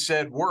Fed has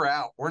said, we're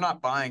out, we're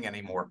not buying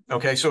anymore.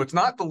 Okay, so it's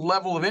not the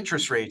level of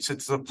interest rates,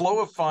 it's the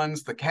flow of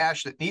funds, the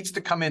cash that needs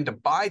to come in to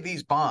buy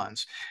these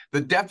bonds.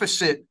 The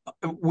deficit,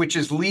 which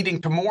is leading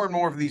to more and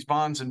more of these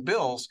bonds and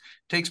bills,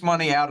 takes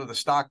money out of the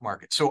stock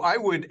market. So I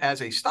would,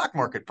 as a stock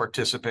market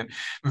participant,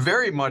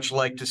 very much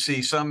like to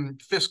see some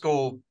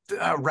fiscal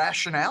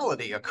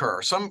rationality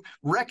occur, some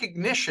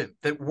recognition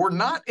that we're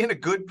not in a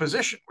good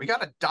position. We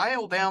got to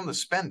dial down the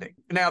spending.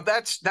 Now,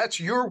 that's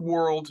your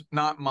world,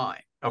 not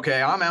mine.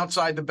 Okay, I'm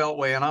outside the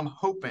Beltway, and I'm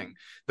hoping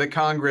that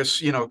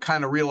Congress,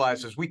 kind of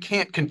realizes we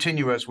can't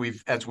continue as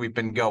we've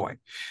been going.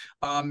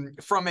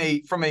 From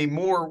a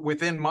more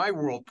within my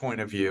world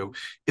point of view,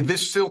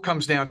 this still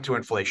comes down to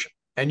inflation.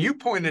 And you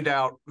pointed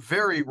out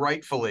very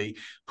rightfully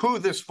who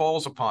this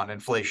falls upon,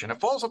 inflation.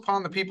 It falls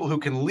upon the people who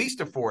can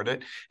least afford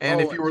it. And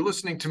if you were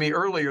listening to me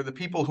earlier, the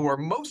people who are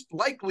most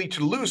likely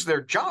to lose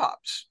their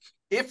jobs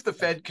if the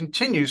Fed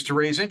continues to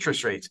raise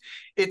interest rates.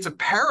 It's a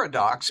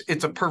paradox.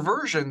 It's a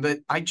perversion that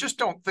I just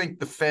don't think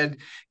the Fed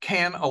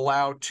can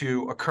allow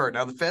to occur.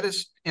 Now, the Fed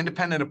is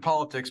independent of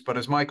politics, but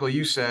as Michael,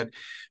 you said,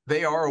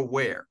 they are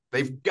aware.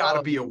 They've got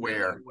to be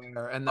aware.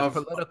 And the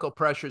political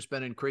pressure has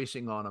been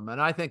increasing on them.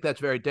 And I think that's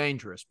very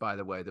dangerous, by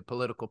the way, the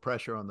political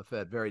pressure on the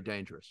Fed, very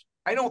dangerous.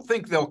 I don't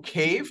think they'll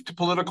cave to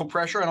political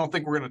pressure. I don't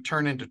think we're going to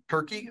turn into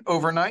Turkey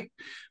overnight,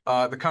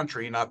 the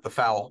country, not the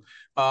fowl.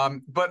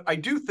 But I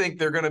do think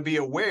they're going to be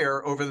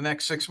aware over the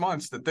next 6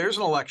 months that there's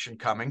an election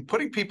coming.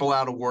 Putting people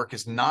out of work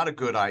is not a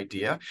good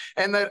idea.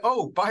 And that,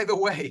 by the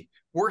way,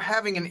 we're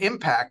having an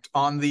impact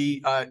on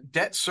the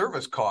debt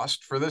service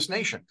cost for this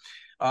nation.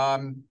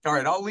 All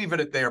right, I'll leave it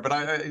at there. But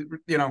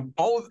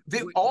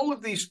all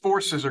of these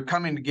forces are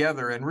coming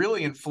together, and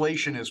really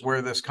inflation is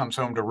where this comes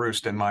home to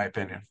roost, in my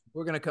opinion.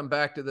 We're going to come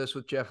back to this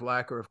with Jeff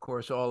Lacker, of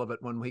course, all of it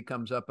when he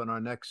comes up in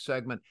our next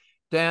segment.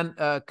 Dan,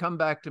 come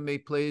back to me,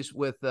 please,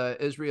 with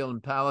Israel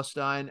and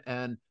Palestine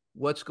and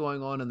what's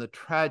going on in the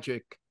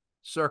tragic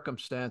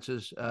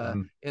circumstances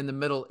in the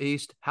Middle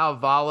East. How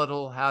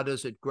volatile? How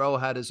does it grow?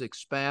 How does it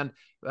expand?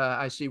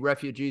 I see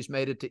refugees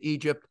made it to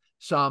Egypt.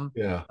 Some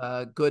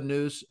good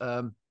news.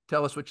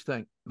 Tell us what you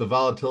think. The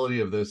volatility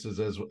of this is,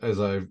 as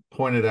I've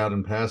pointed out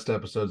in past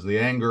episodes, the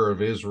anger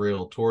of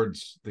Israel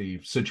towards the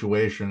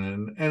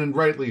situation, and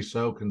rightly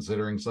so,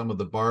 considering some of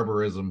the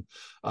barbarism.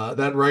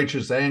 That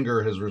righteous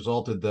anger has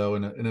resulted, though,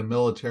 in a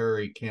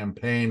military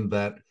campaign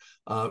that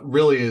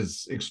really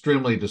is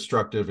extremely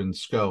destructive in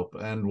scope.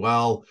 And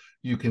while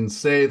you can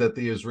say that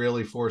the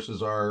Israeli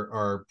forces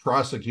are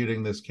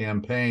prosecuting this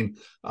campaign,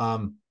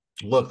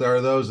 Look, there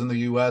are those in the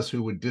U.S.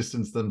 who would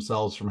distance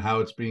themselves from how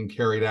it's being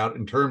carried out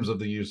in terms of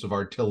the use of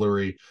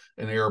artillery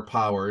and air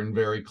power in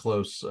very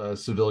close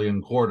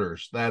civilian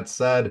quarters. That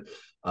said,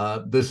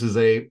 this is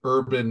a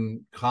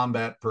urban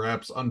combat,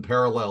 perhaps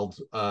unparalleled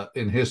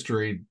in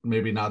history,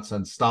 maybe not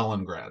since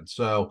Stalingrad.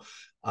 So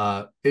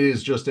it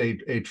is just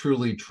a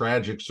truly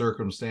tragic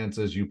circumstance,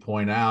 as you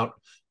point out,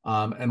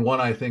 and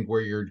one I think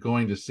where you're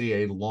going to see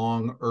a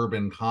long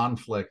urban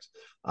conflict.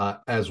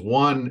 As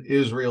one,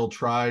 Israel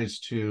tries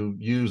to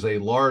use a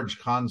large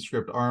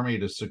conscript army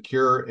to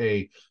secure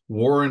a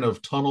warren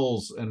of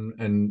tunnels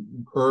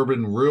and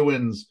urban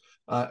ruins,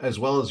 as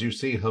well as you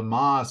see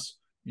Hamas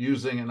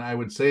using, and I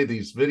would say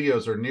these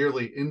videos are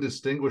nearly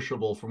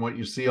indistinguishable from what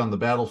you see on the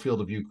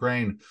battlefield of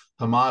Ukraine,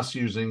 Hamas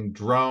using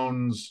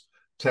drones,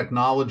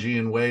 technology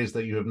in ways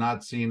that you have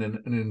not seen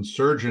an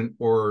insurgent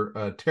or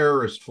a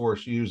terrorist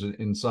force use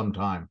in some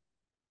time.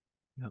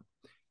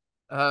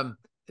 Yeah.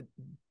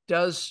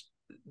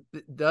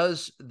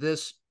 Does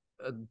this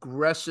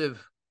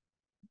aggressive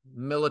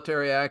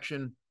military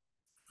action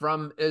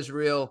from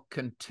Israel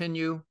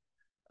continue?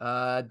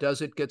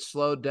 Does it get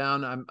slowed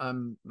down?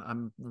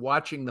 I'm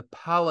watching the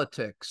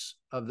politics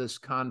of this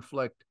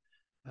conflict.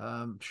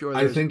 Sure,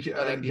 I think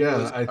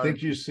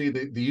you see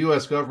the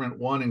U.S.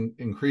 government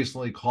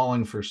increasingly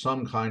calling for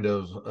some kind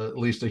of at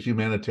least a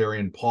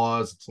humanitarian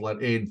pause to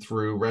let aid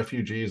through,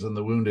 refugees and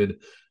the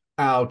wounded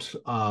out.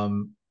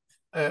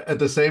 At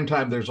the same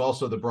time, there's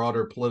also the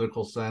broader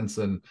political sense,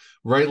 and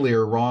rightly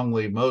or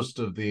wrongly, most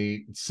of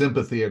the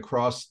sympathy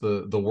across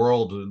the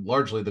world,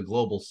 largely the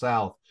global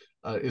South,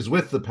 is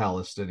with the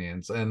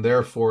Palestinians, and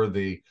therefore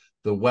the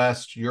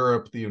West,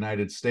 Europe, the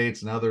United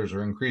States, and others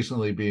are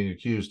increasingly being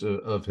accused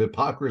of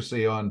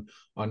hypocrisy on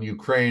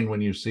Ukraine when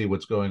you see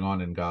what's going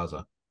on in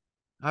Gaza.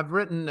 I've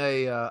written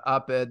a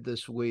op-ed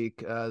this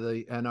week,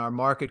 and our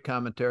market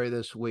commentary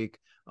this week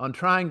on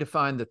trying to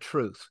find the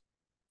truth.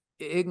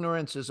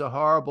 Ignorance is a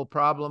horrible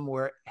problem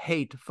where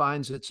hate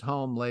finds its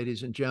home,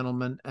 ladies and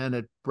gentlemen, and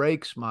it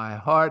breaks my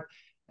heart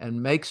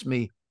and makes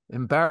me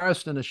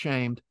embarrassed and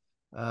ashamed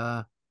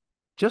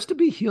just to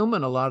be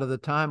human a lot of the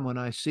time when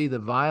I see the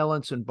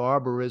violence and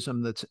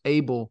barbarism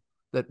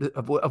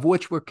of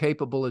which we're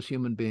capable as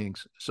human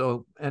beings.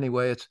 So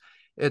anyway,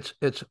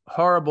 it's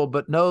horrible,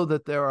 but know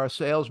that there are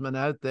salesmen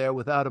out there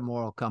without a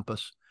moral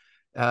compass.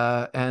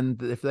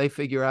 And if they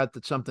figure out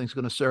that something's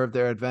going to serve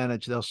their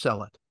advantage, they'll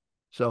sell it.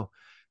 So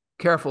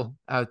careful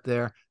out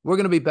there. We're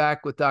going to be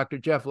back with Dr.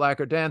 Jeff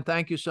Lacker. Dan,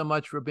 thank you so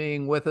much for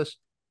being with us.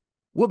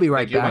 We'll be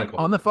right back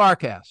on the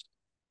FarrCast.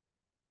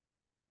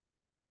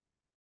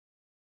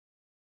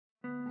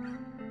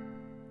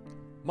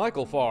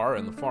 Michael Farr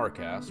and the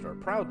FarrCast are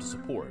proud to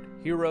support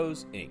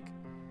Heroes, Inc.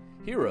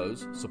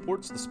 Heroes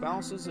supports the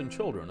spouses and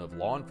children of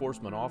law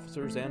enforcement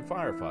officers and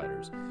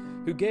firefighters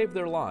who gave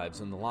their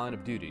lives in the line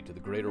of duty to the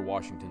greater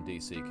Washington,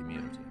 D.C.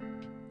 community.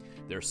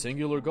 Their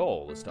singular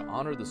goal is to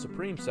honor the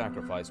supreme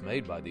sacrifice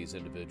made by these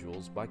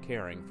individuals by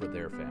caring for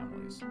their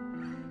families.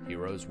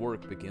 Heroes'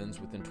 work begins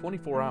within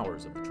 24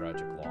 hours of the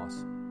tragic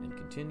loss and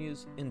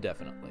continues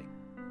indefinitely.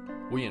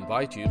 We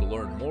invite you to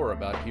learn more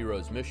about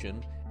Heroes'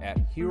 mission at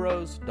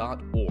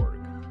heroes.org.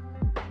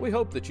 We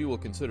hope that you will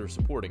consider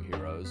supporting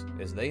Heroes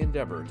as they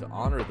endeavor to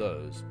honor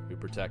those who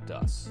protect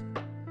us.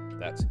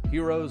 That's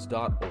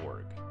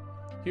heroes.org.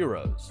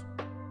 Heroes,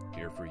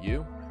 here for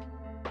you,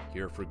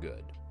 here for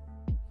good.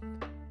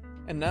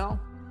 And now,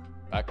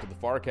 back to the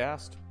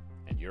FarrCast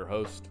and your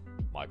host,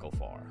 Michael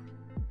Farr.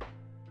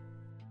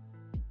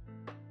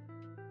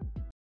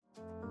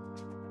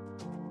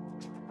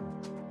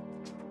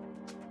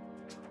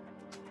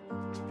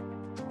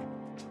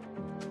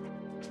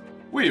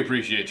 We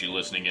appreciate you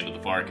listening into the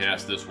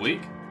FarrCast this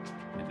week.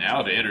 And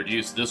now to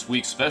introduce this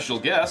week's special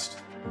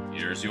guest,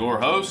 here's your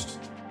host,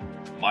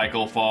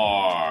 Michael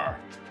Farr.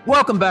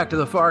 Welcome back to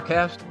the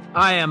FarrCast.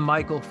 I am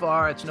Michael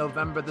Farr. It's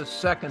November the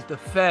 2nd. The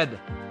Fed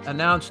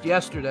announced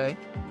yesterday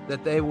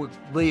that they would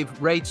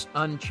leave rates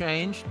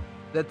unchanged,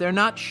 that they're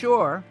not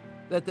sure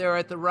that they're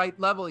at the right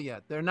level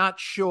yet. They're not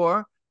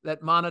sure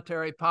that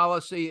monetary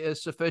policy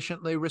is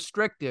sufficiently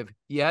restrictive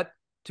yet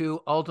to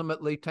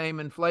ultimately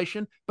tame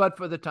inflation, but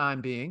for the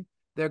time being,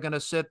 they're going to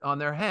sit on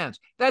their hands.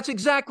 That's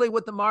exactly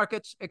what the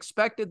markets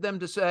expected them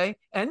to say,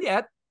 and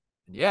yet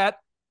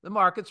the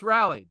markets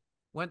rallied,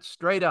 went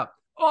straight up.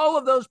 All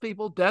of those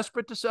people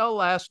desperate to sell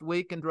last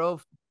week and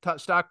drove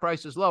stock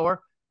prices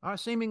lower are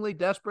seemingly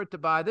desperate to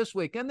buy this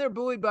week. And they're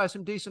buoyed by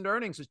some decent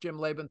earnings, as Jim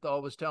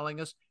Lebenthal was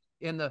telling us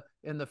in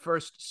the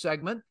first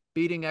segment,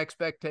 beating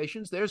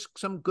expectations. There's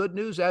some good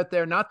news out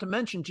there, not to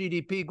mention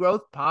GDP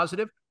growth,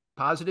 positive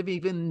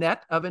even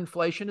net of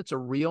inflation. It's a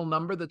real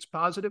number that's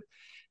positive.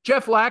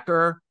 Jeff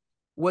Lacker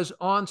was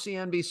on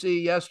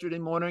CNBC yesterday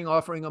morning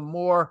offering a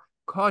more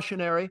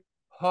cautionary,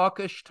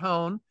 hawkish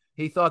tone.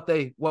 He thought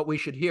what we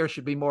should hear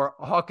should be more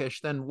hawkish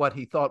than what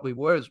he thought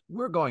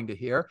we're going to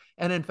hear.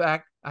 And in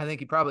fact, I think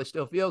he probably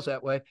still feels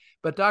that way.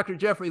 But Dr.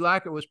 Jeffrey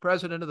Lacker was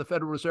president of the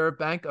Federal Reserve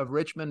Bank of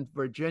Richmond,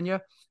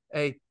 Virginia,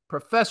 a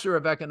professor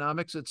of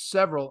economics at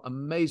several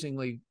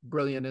amazingly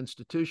brilliant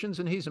institutions.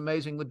 And he's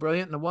amazingly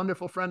brilliant and a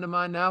wonderful friend of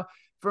mine now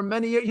for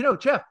many years.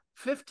 Jeff,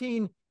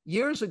 15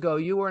 years ago,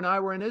 you and I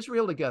were in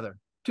Israel together.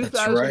 That's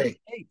right.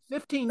 2008,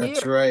 15 years.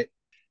 That's right.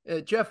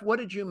 Jeff, what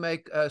did you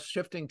make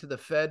shifting to the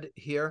Fed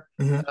here?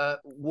 Mhm.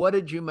 What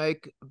did you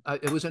make?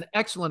 It was an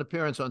excellent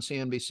appearance on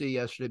CNBC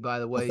yesterday, by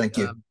the way. Well, thank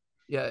you.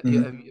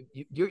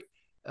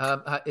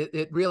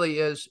 It really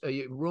is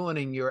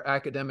ruining your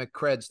academic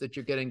creds that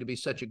you're getting to be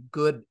such a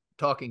good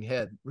talking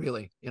head,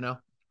 really,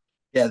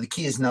 Yeah, the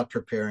key is not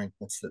preparing.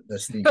 That's the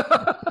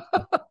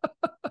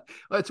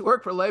Well, it's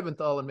worked for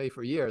Lebenthal and me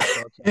for years.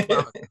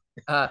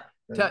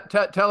 So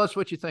tell us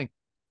what you think.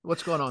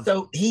 What's going on?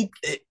 So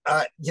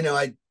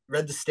I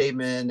read the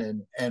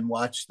statement and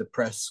watched the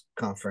press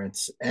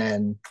conference,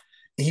 and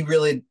he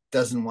really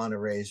doesn't want to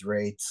raise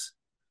rates.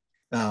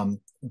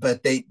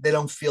 But they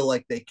don't feel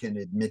like they can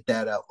admit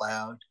that out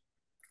loud.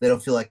 They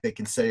don't feel like they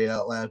can say it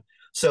out loud.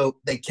 So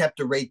they kept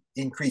a rate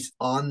increase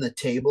on the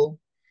table,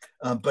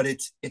 but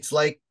it's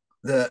like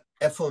the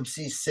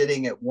FOMC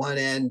sitting at one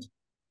end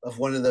of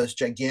one of those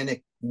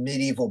gigantic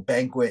medieval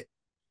banquet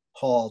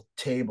hall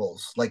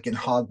tables, like in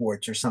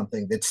Hogwarts or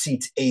something, that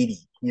seats 80.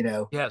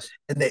 Yes.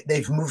 And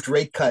they've moved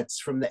rate cuts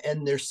from the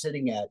end they're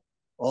sitting at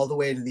all the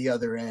way to the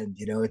other end.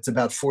 It's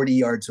about 40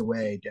 yards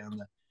away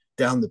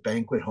down the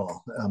banquet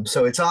hall.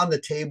 So it's on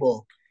the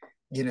table,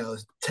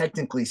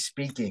 technically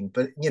speaking,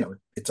 but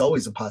it's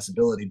always a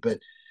possibility. But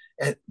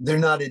they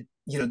don't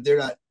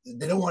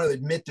want to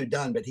admit they're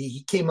done. But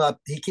he came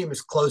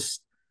as close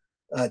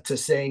to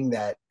saying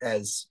that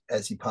as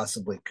he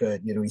possibly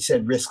could. He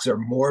said risks are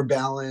more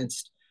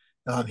balanced.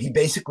 He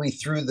basically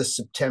threw the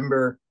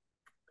September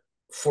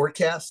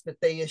forecast that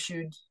they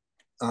issued,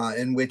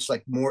 in which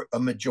a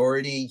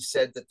majority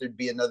said that there'd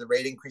be another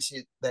rate increase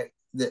that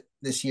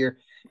this year,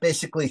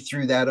 basically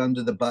threw that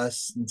under the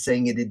bus and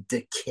saying it had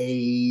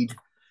decayed.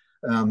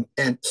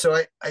 And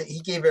so he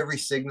gave every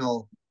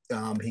signal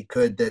he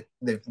could that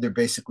they're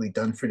basically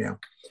done for now.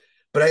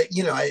 But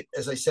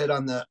as I said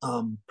on the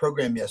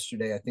program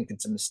yesterday, I think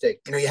it's a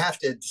mistake. You have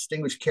to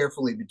distinguish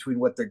carefully between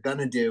what they're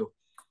gonna do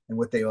and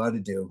what they ought to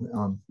do.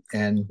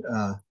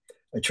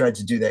 I tried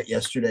to do that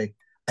yesterday.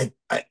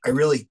 I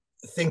really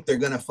think they're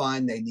going to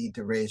find they need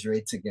to raise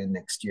rates again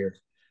next year,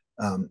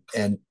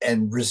 and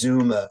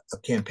resume a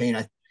campaign.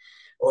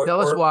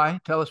 Tell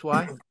us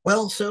why.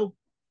 Well, so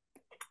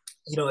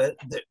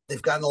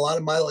they've gotten a lot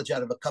of mileage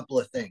out of a couple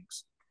of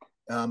things.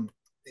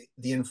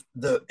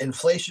 The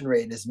inflation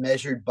rate, is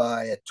measured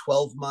by a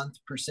 12-month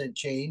percent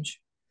change,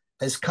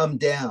 has come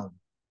down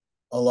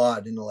a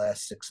lot in the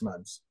last 6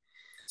 months.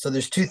 So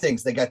there's two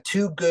things. They got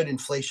two good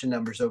inflation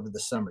numbers over the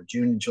summer,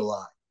 June and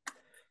July.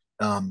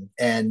 A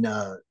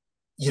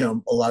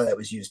lot of that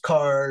was used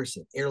cars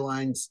and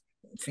airlines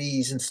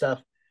fees and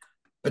stuff.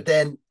 But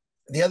then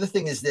the other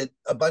thing is that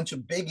a bunch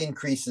of big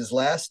increases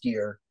last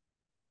year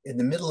in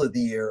the middle of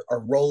the year are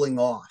rolling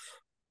off.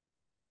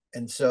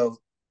 And so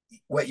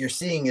what you're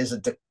seeing is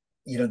the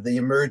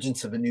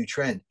emergence of a new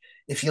trend.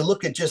 If you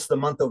look at just the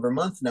month over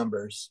month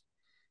numbers,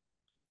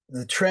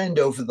 the trend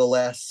over the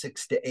last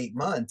 6 to 8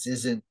 months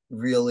isn't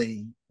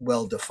really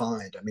well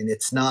defined. I mean,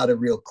 it's not a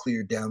real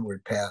clear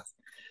downward path.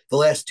 The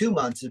last 2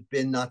 months have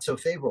been not so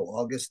favorable.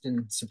 August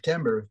and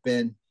September have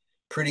been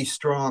pretty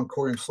strong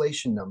core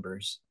inflation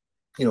numbers,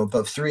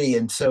 above 3.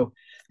 And so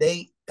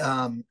they're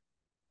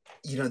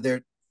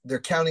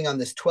counting on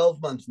this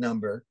 12-month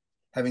number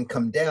having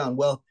come down.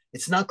 Well,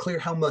 it's not clear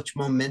how much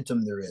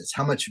momentum there is,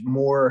 how much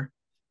more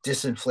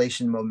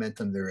disinflation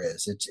momentum there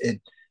is.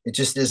 It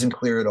just isn't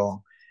clear at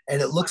all. And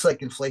it looks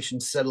like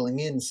inflation's settling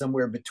in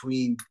somewhere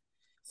between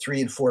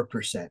 3 and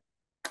 4%.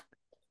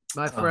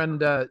 My friend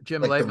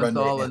Jim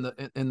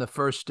Lebenthal in the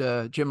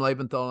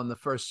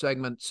first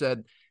segment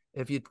said,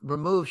 if you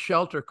remove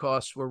shelter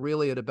costs, we're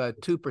really at about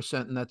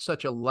 2%, and that's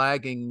such a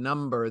lagging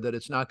number that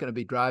it's not going to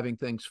be driving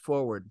things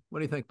forward. What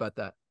do you think about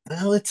that?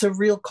 Well, it's a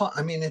real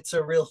it's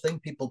a real thing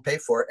people pay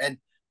for. And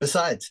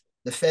besides,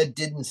 the Fed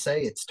didn't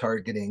say it's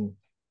targeting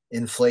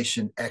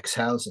inflation X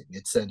housing.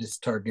 It said it's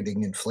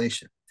targeting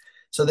inflation.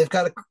 So they've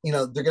got they're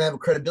going to have a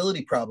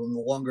credibility problem the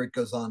longer it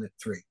goes on at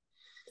 3.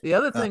 The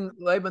other thing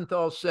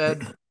Lebenthal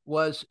said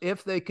was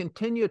if they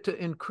continue to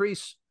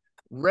increase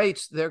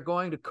rates, they're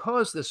going to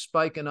cause this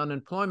spike in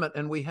unemployment.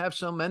 And we have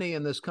so many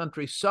in this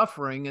country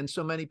suffering and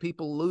so many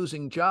people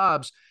losing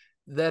jobs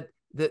that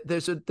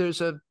there's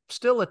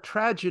still a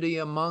tragedy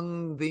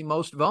among the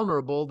most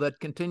vulnerable that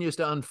continues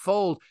to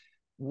unfold.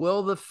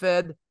 Will the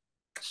Fed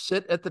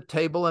sit at the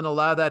table and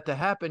allow that to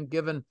happen,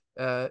 given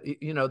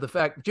the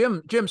fact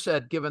Jim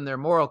said, given their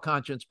moral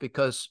conscience,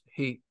 because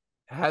he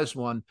has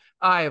one.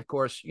 I, of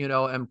course,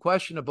 am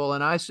questionable,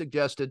 and I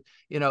suggested,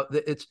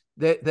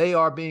 they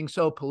are being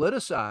so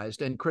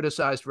politicized and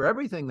criticized for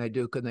everything they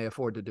do. Can they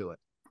afford to do it?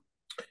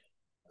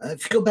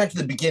 If you go back to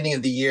the beginning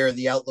of the year,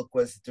 the outlook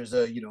was that there's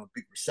a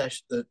big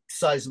recession, the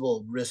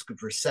sizable risk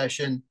of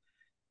recession,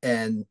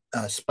 and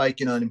a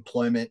spike in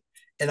unemployment.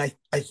 And I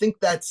think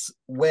that's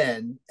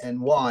when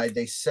and why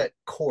they set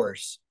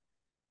course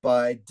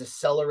by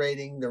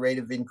decelerating the rate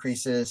of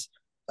increases,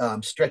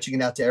 stretching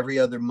it out to every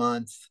other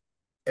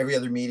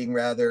meeting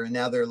rather. And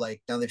now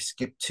they've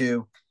skipped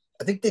 2.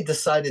 I think they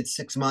decided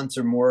 6 months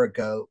or more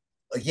ago,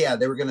 yeah,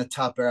 they were going to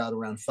top her out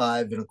around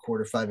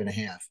 5.25,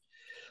 5.5.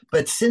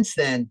 But since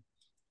then,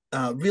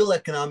 real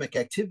economic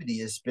activity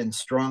has been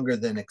stronger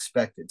than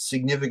expected,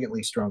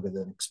 significantly stronger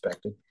than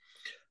expected.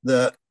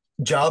 The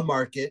job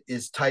market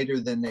is tighter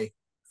than they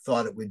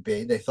thought it would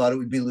be. They thought it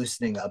would be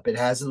loosening up. It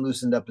hasn't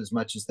loosened up as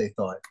much as they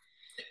thought.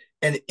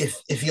 And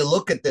if you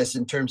look at this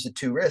in terms of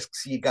two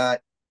risks, you got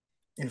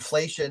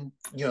inflation,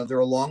 they're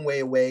a long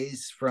way away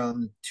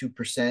from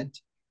 2%.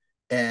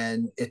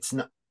 And it's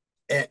not,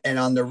 and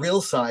on the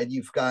real side,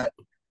 you've got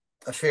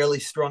a fairly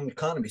strong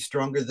economy,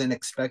 stronger than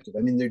expected.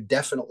 I mean, they're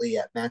definitely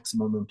at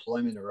maximum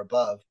employment or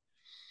above.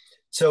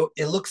 So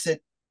it looks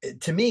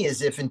to me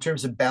as if in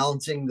terms of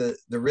balancing the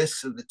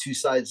risks of the two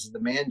sides of the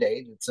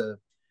mandate, it's a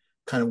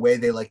kind of way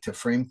they like to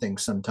frame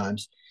things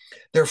sometimes.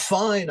 They're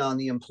fine on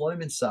the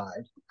employment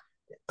side,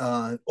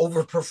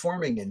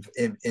 overperforming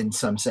in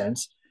some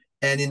sense.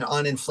 And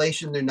on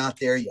inflation, they're not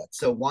there yet.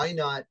 So why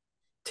not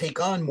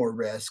take on more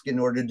risk in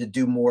order to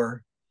do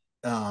more,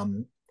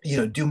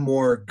 do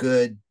more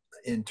good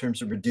in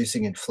terms of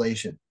reducing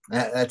inflation?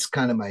 That's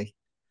kind of my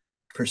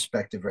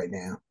perspective right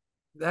now.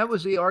 That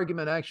was the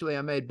argument actually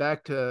I made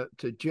back to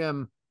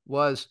Jim,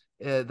 was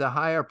the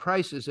higher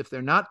prices, if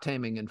they're not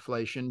taming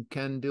inflation,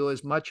 can do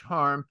as much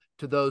harm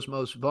to those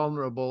most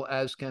vulnerable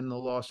as can the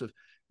loss of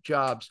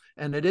jobs.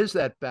 And it is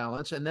that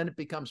balance, and then it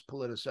becomes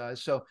politicized.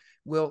 So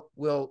we'll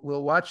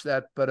watch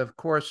that. But of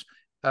course,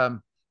 as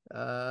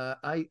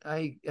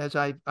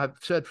I've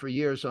said for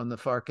years on the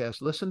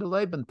FarrCast, listen to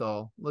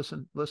Lebenthal.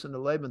 Listen to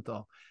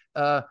Lebenthal.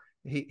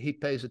 He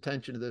pays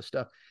attention to this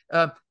stuff.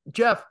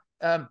 Jeff,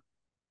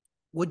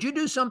 would you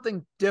do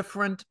something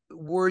different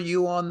were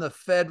you on the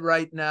Fed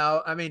right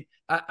now? I mean,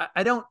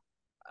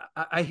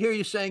 I hear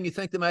you saying you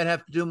think they might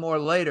have to do more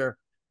later,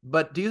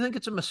 but do you think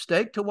it's a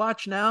mistake to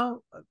watch now?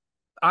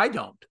 I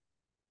don't.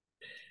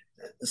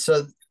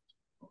 So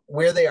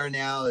where they are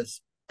now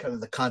is kind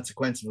of the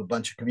consequence of a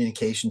bunch of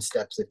communication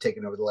steps they've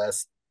taken over the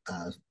last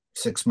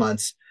 6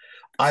 months.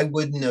 I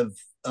wouldn't have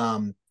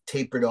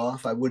tapered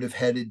off. I would have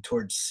headed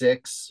towards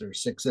 6 or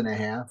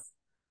 6.5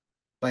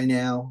 by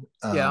now.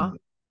 Yeah.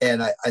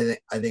 And I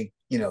think,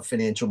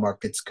 financial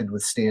markets could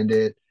withstand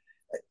it.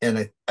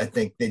 And I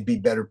think they'd be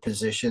better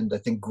positioned. I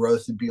think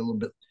growth would be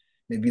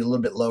maybe a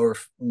little bit lower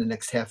in the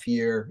next half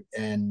year,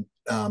 and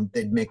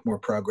they'd make more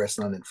progress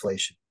on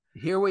inflation.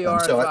 Here we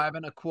are at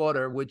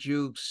 5.25.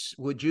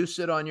 Would you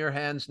sit on your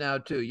hands now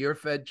too? You're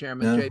Fed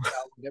chairman, No. Jay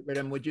Powell, get rid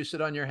of him. Would you sit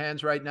on your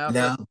hands right now?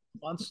 No. For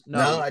months?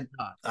 No,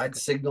 I'd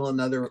signal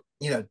another,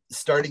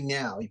 starting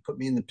now. You put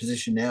me in the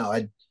position now,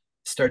 I'd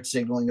start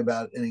signaling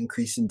about an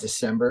increase in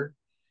December,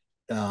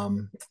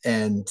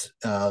 and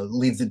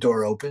leave the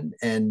door open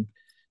and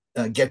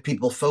get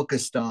people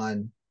focused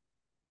on,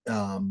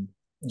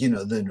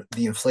 the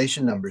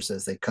inflation numbers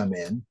as they come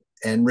in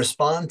and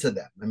respond to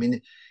them. I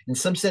mean, in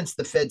some sense,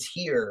 the Fed's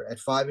here at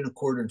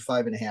 5.25 and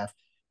 5.5,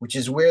 which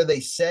is where they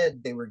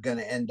said they were going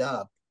to end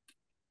up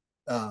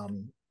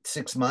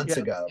 6 months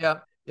ago.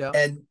 Yeah.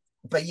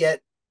 But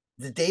yet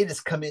the data's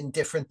come in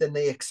different than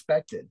they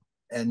expected.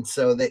 And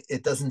so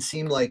it doesn't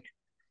seem like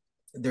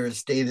they're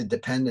as data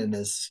dependent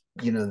as,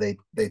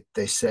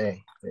 they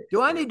say.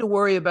 Do I need to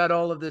worry about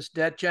all of this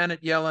debt?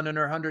 Janet Yellen and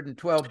her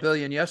 $112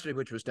 billion yesterday,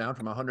 which was down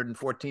from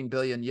 $114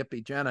 billion.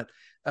 Yippee, Janet.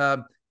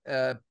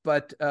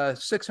 But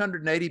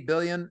 $680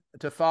 billion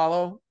to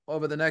follow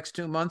over the next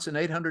 2 months, and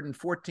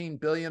 $814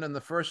 billion in the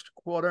first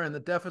quarter, and the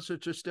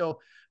deficits are still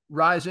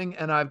rising.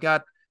 And I've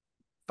got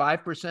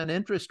 5%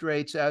 interest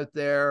rates out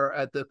there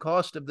at the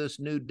cost of this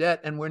new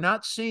debt, and we're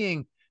not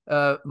seeing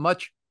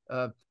much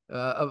a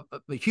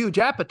huge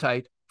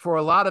appetite for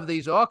a lot of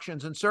these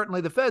auctions. And certainly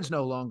the Fed's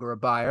no longer a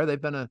buyer.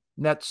 They've been a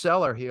net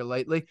seller here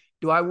lately.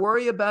 Do I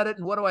worry about it?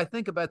 And what do I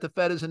think about the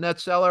Fed as a net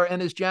seller? And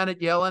is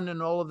Janet Yellen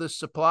and all of this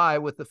supply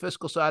with the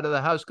fiscal side of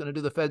the house going to do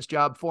the Fed's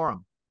job for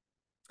them?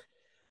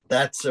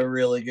 That's a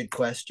really good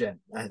question.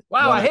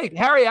 Wow.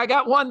 Harry, I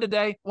got one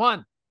today.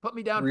 One. Put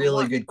me down.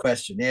 Really good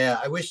question. Yeah.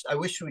 I wish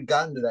we'd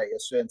gotten to that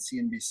yesterday on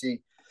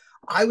CNBC.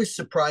 I was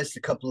surprised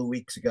a couple of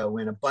weeks ago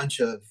when a bunch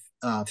of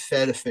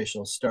Fed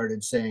officials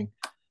started saying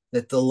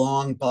that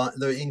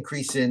the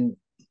increase in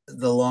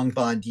the long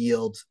bond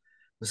yield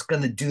was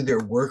going to do their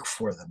work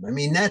for them. I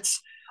mean, that's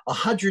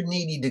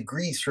 180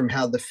 degrees from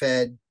how the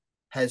Fed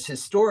has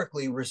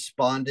historically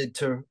responded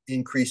to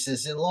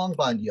increases in long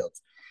bond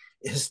yields.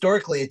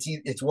 Historically,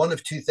 it's one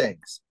of two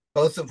things,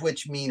 both of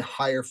which mean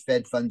higher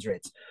Fed funds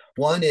rates.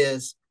 One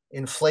is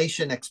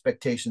inflation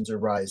expectations are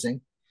rising.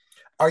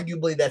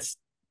 Arguably, that's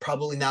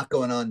probably not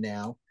going on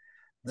now.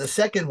 The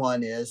second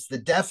one is the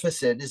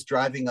deficit is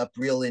driving up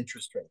real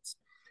interest rates.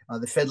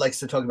 The Fed likes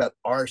to talk about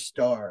R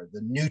star, the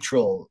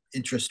neutral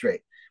interest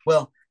rate.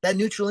 Well, that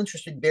neutral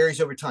interest rate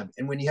varies over time.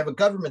 And when you have a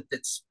government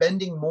that's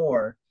spending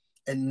more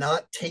and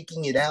not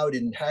taking it out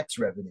in tax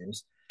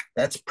revenues,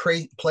 that's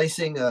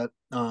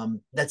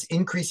that's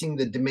increasing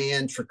the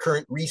demand for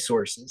current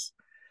resources.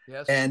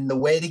 Yes. And the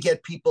way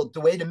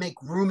to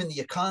make room in the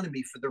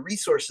economy for the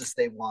resources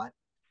they want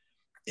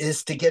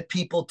is to get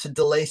people to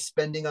delay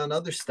spending on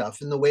other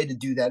stuff. And the way to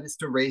do that is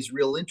to raise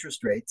real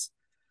interest rates.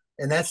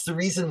 And that's the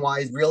reason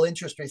why real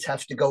interest rates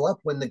have to go up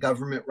when the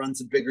government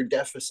runs a bigger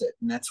deficit.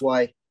 And that's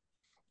why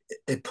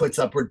it puts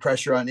upward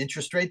pressure on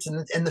interest rates.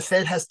 And the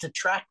Fed has to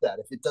track that.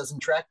 If it doesn't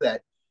track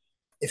that,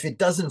 if it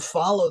doesn't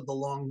follow the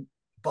long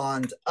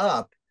bond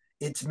up,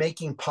 it's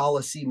making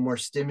policy more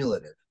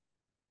stimulative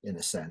in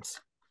a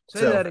sense.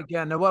 Say that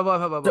again. No, whoa.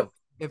 So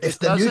if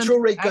the neutral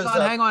rate goes up,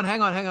 hang on.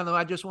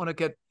 I just want to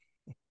get,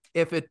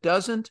 if it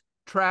doesn't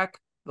track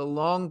the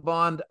long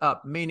bond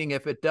up, meaning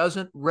if it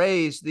doesn't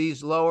raise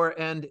these lower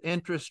end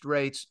interest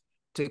rates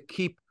to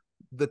keep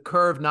the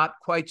curve not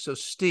quite so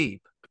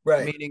steep,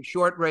 right? Meaning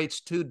short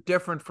rates too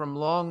different from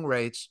long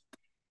rates,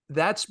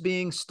 that's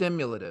being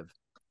stimulative.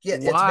 Yeah.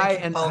 Why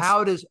and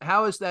how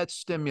is that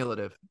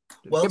stimulative?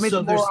 Well, give me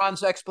the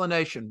moron's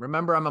explanation.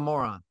 Remember, I'm a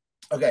moron.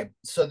 Okay,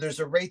 so there's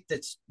a rate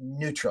that's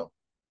neutral.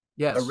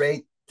 Yes. A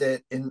rate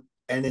that and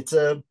it's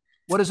a.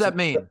 What does that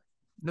mean?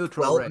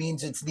 Neutral. Well, rate. It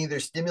means it's neither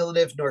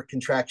stimulative nor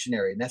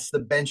contractionary, and that's the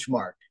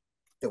benchmark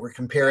that we're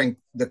comparing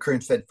the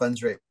current Fed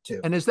funds rate to.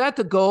 And is that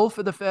the goal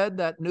for the Fed,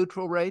 that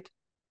neutral rate?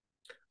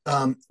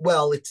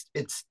 Well,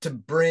 it's to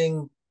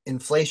bring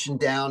inflation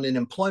down and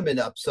employment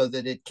up so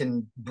that it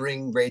can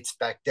bring rates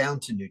back down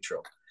to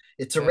neutral.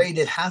 It's a rate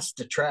it has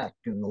to track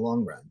in the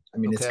long run. I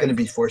mean, it's going to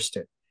be forced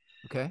to.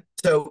 Okay.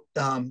 So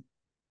the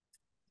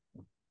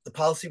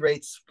policy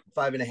rate's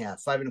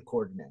 5.5,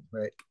 5.25 now,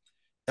 right?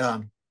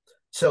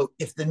 So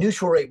if the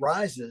neutral rate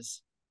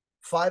rises,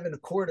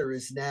 5.25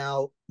 is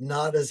now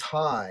not as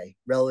high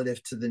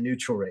relative to the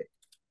neutral rate.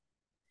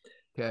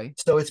 Okay.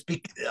 So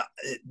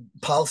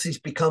policies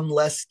become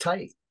less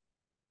tight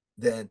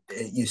than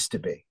it used to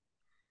be.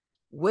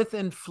 With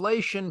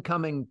inflation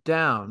coming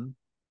down,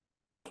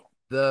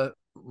 the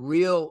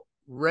real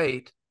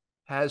rate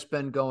has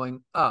been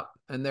going up.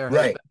 And there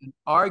has been an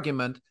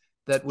argument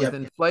that with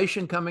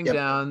inflation coming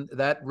down,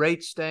 that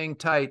rate staying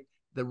tight,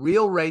 the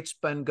real rate's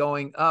been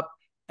going up,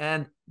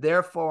 and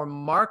therefore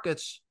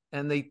markets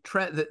and the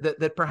trend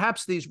that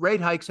perhaps these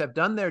rate hikes have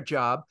done their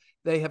job.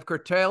 They have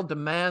curtailed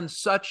demand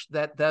such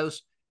that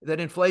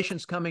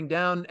inflation's coming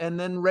down, and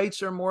then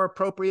rates are more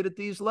appropriate at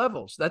these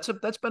levels. That's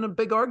been a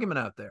big argument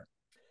out there.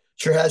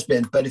 Sure has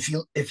been. But if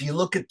you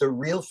look at the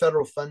real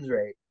federal funds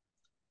rate,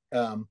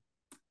 and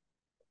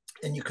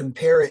you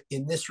compare it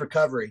in this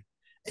recovery,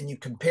 and you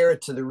compare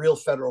it to the real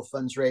federal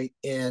funds rate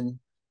in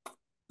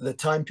the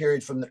time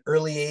period from the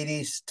early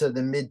 80s to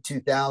the mid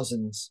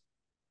 2000s,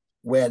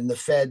 when the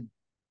Fed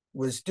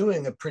was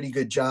doing a pretty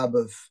good job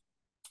of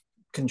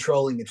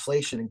controlling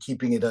inflation and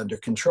keeping it under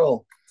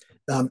control.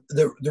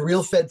 The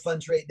real Fed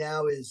funds rate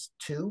now is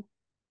 2%,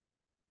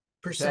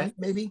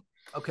 maybe.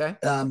 Okay.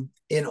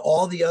 In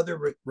all the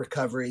other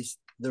recoveries,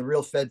 the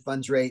real Fed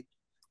funds rate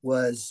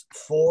was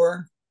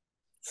 4,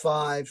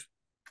 5,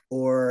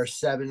 or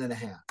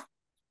 7.5.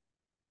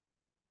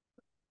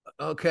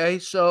 Okay,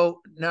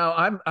 so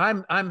now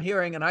I'm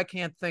hearing, and I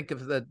can't think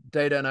of the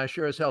data, and I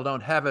sure as hell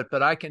don't have it,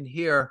 but I can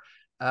hear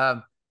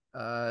Jeff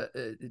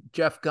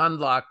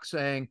Gundlach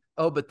saying,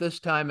 "Oh, but this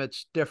time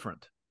it's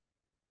different."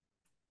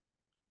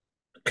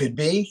 Could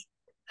be.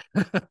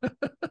 Pick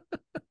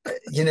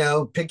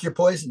your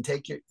poison,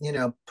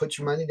 put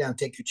your money down,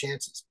 take your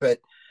chances. But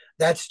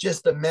that's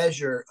just a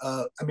measure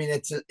of,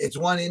 it's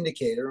one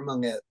indicator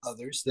among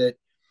others that,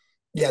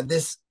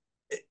 this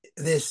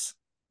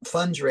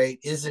funds rate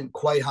isn't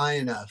quite high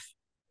enough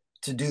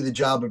to do the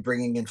job of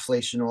bringing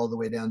inflation all the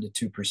way down to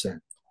 2%.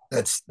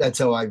 That's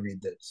how I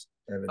read this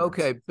evidence.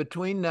 Okay,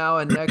 between now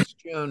and next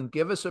June,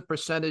 give us a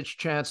percentage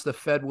chance the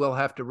Fed will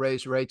have to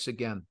raise rates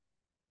again.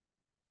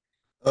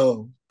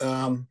 Well,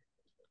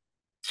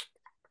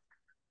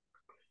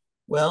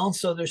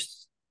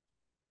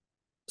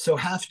 so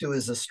have to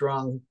is a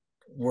strong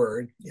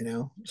word,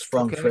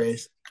 strong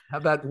phrase. How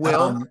about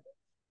will?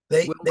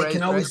 They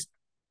can always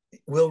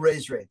will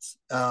raise rates.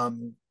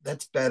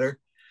 That's better.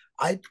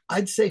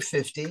 I'd say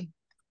 50.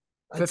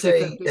 I'd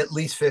say 50? At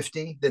least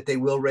 50 that they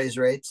will raise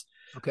rates.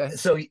 Okay.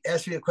 So he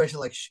asked me a question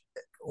like,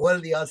 what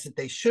are the odds that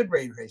they should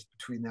raise rates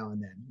between now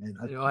and then? And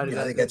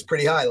I think that's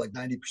pretty high, like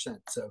 90%.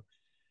 So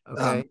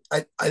okay.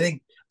 I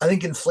think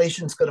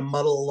inflation's going to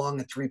muddle along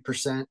at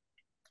 3%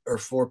 or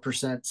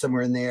 4%,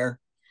 somewhere in there.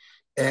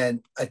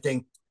 And I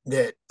think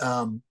that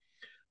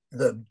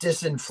the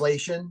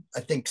disinflation, I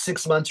think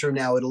 6 months from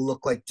now, it'll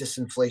look like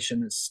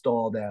disinflation is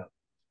stalled out.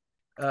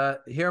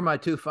 Here are my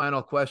two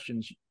final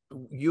questions.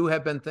 You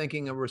have been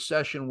thinking a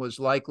recession was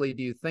likely.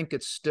 Do you think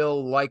it's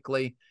still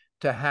likely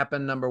to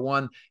happen, number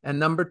one? And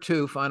number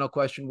two, final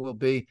question will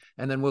be,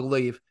 and then we'll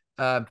leave.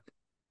 At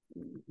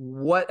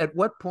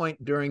what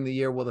point during the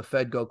year will the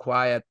Fed go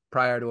quiet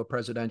prior to a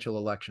presidential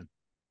election?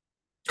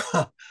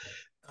 So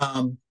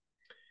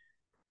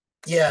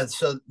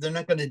they're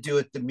not going to do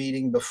it the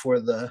meeting before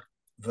the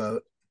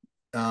vote.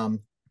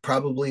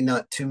 Probably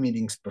not 2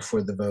 meetings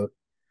before the vote.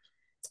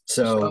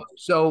 So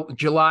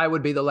July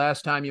would be the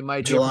last time you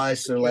might hear.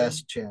 July's their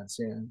last chance.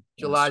 Yeah.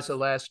 July's the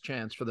last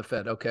chance for the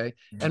Fed. Okay.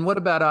 And what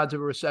about odds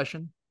of a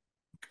recession?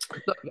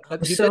 You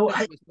did think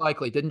it was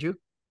likely, didn't you?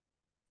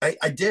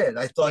 I did.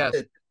 Yes.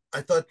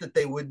 I thought that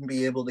they wouldn't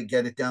be able to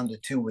get it down to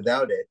 2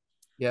 without it.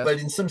 Yes. But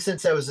in some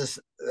sense, that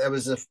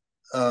was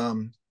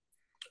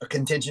a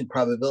contingent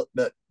probability,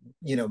 but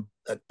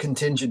a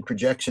contingent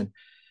projection.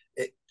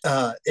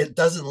 It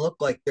doesn't look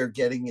like they're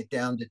getting it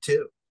down to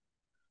 2.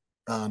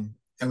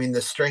 I mean,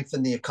 the strength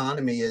in the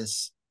economy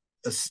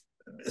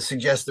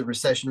suggests that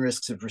recession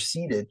risks have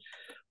receded.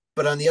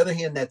 But on the other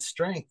hand, that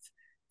strength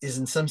is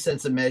in some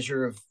sense a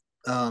measure of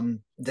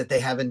that they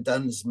haven't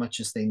done as much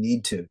as they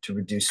need to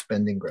reduce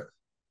spending growth.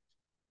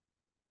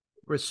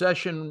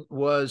 Recession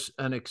was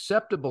an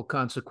acceptable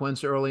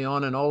consequence early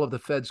on in all of the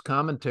Fed's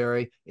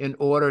commentary in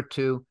order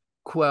to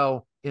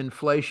quell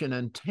inflation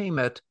and tame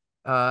it.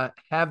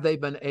 Have they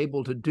been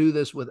able to do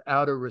this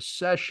without a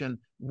recession?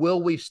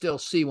 Will we still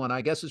see one?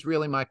 I guess is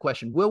really my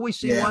question. Will we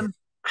see one?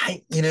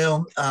 I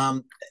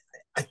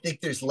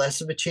think there's less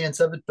of a chance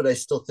of it, but I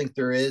still think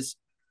there is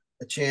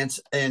a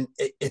chance. And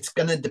it's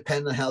going to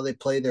depend on how they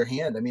play their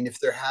hand. I mean, if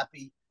they're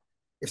happy,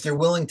 if they're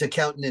willing to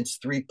countenance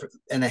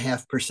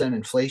 3.5%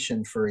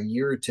 inflation for a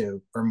year or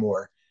two or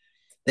more,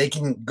 they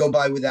can go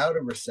by without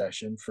a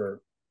recession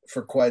for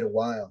quite a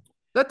while.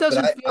 That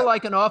doesn't feel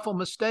like an awful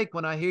mistake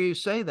when I hear you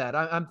say that.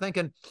 I'm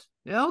thinking,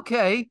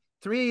 okay,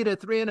 3 to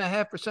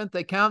 3.5%,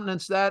 they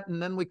countenance that,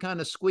 and then we kind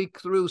of squeak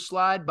through,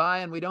 slide by,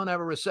 and we don't have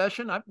a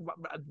recession.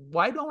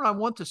 Why don't I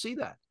want to see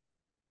that?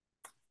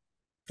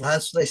 Well,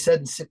 that's what they said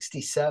in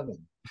 1967.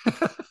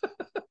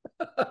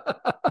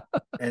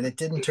 And it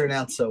didn't turn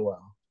out so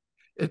well.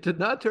 It did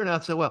not turn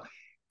out so well.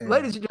 Yeah.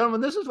 Ladies and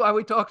gentlemen, this is why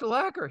we talk to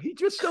Lacker. He's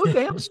just so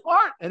damn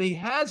smart, and he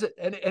has it,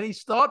 and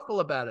he's thoughtful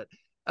about it.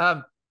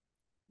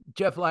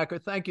 Jeff Lacker,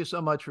 thank you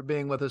so much for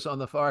being with us on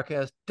the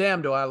FarrCast.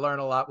 Damn, do I learn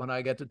a lot when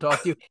I get to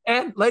talk to you.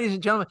 And ladies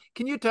and gentlemen,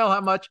 can you tell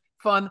how much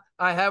fun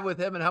I have with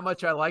him and how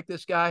much I like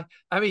this guy?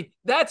 I mean,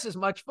 that's as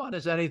much fun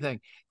as anything.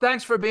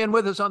 Thanks for being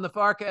with us on the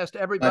FarrCast,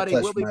 everybody.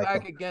 We'll be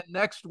back again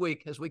next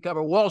week as we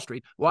cover Wall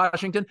Street,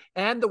 Washington,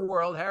 and the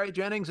world. Harry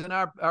Jennings and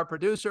our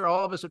producer,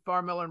 all of us at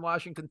Farr Miller in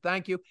Washington,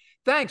 thank you.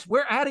 Thanks.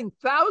 We're adding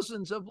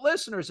thousands of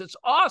listeners. It's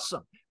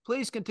awesome.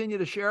 Please continue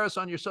to share us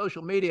on your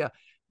social media.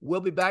 We'll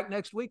be back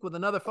next week with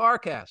another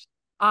FarrCast.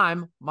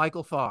 I'm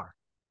Michael Farr.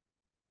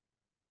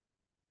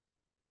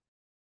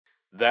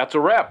 That's a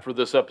wrap for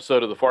this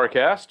episode of the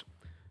FarrCast.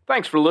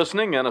 Thanks for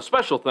listening, and a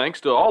special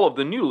thanks to all of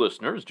the new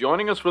listeners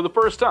joining us for the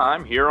first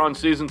time here on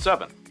Season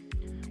 7.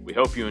 We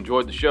hope you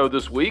enjoyed the show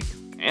this week,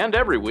 and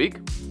every week,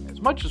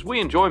 as much as we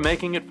enjoy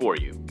making it for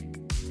you.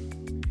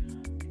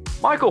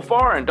 Michael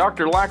Farr and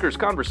Dr. Lacker's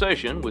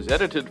conversation was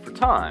edited for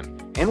time,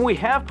 and we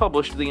have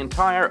published the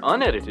entire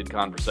unedited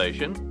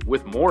conversation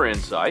with more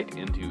insight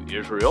into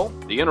Israel,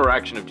 the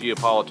interaction of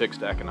geopolitics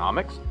to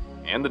economics,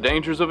 and the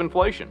dangers of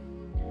inflation.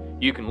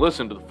 You can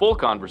listen to the full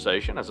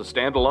conversation as a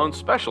standalone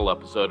special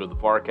episode of the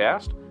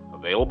FarrCast,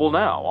 available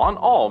now on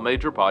all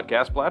major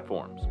podcast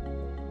platforms.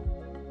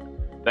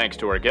 Thanks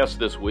to our guests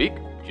this week,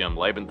 Jim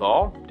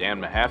Lebenthal, Dan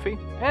Mahaffee,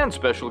 and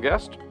special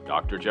guest,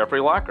 Dr.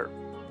 Jeffrey Lacker.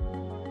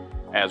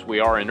 As we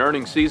are in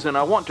earnings season,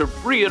 I want to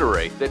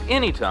reiterate that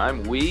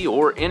anytime we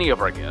or any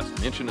of our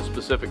guests mention a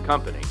specific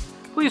company,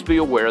 please be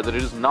aware that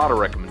it is not a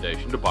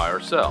recommendation to buy or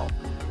sell.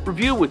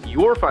 Review with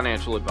your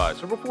financial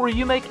advisor before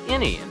you make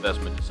any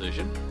investment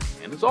decision.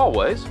 And as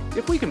always,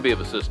 if we can be of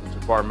assistance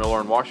at Farr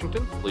Miller in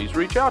Washington, please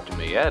reach out to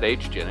me at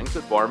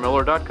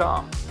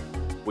hjennings@farrmiller.com.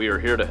 We are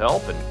here to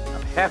help, and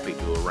I'm happy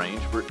to arrange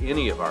for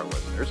any of our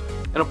listeners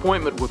an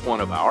appointment with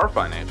one of our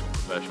financial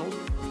professionals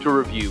to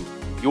review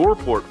your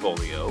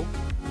portfolio,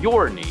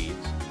 your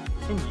needs,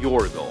 and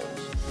your goals.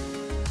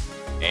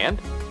 And,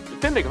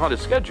 depending on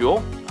his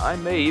schedule, I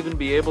may even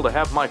be able to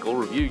have Michael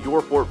review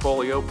your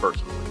portfolio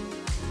personally.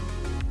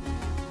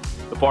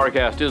 The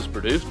FarrCast is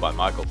produced by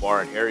Michael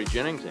Farr and Harry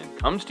Jennings and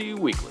comes to you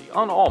weekly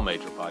on all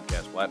major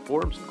podcast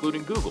platforms,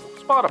 including Google,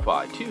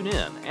 Spotify,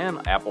 TuneIn,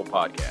 and Apple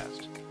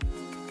Podcasts.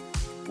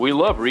 We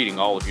love reading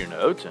all of your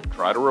notes and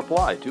try to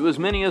reply to as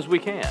many as we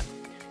can.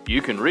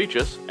 You can reach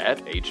us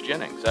at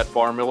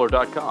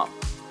hjennings@farrmiller.com.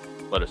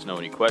 Let us know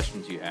any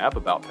questions you have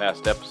about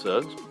past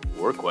episodes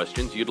or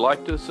questions you'd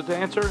like us to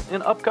answer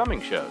in upcoming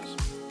shows.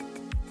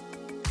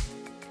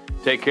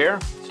 Take care,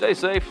 stay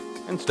safe,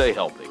 and stay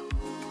healthy.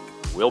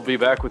 We'll be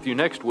back with you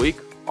next week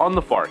on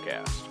the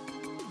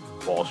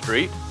FarrCast. Wall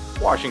Street,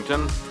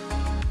 Washington,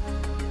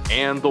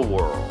 and the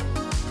world.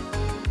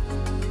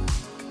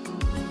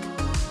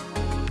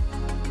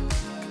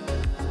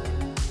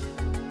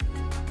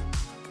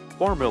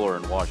 Farr Miller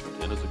in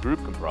Washington is a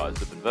group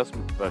comprised of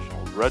investment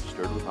professionals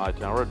registered with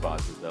Hightower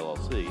Advisors,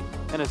 LLC,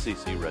 and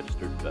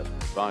SEC-registered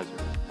investment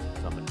advisors.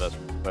 Some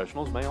investment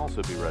professionals may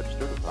also be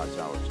registered with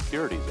Hightower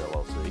Securities,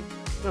 LLC,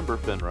 member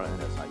FINRA and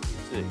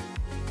SIPC.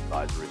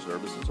 Advisory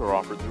services are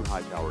offered through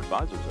Hightower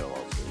Advisors,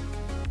 LLC.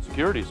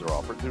 Securities are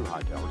offered through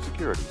Hightower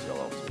Securities,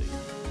 LLC.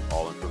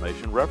 All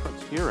information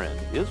referenced herein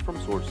is from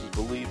sources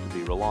believed to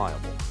be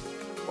reliable.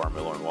 Farr,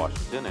 Miller &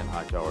 Washington and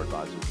Hightower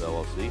Advisors,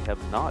 LLC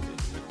have not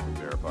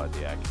independently verified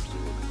the accuracy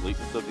or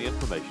completeness of the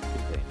information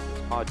contained in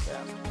this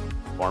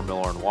podcast. Farr,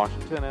 Miller &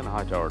 Washington and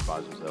Hightower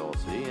Advisors,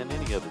 LLC and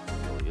any of its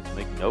affiliates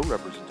make no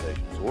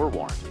representations or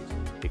warranties,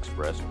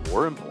 expressed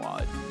or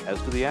implied,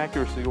 as to the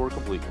accuracy or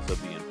completeness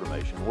of the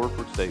information or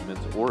for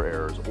statements or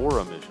errors or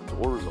omissions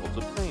or results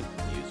obtained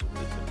from the use of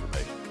this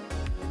information.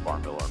 Farr,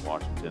 Miller &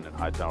 Washington and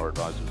Hightower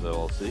Advisors,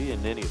 LLC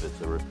and any of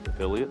its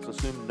affiliates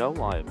assume no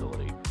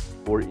liability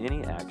for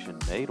any action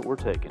made or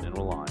taken in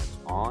reliance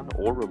on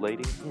or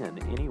relating in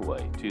any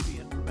way to the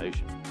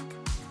information.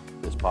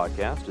 This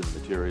podcast and the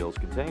materials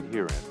contained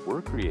herein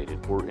were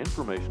created for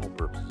informational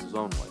purposes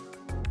only.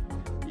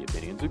 The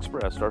opinions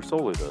expressed are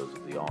solely those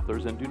of the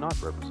authors and do not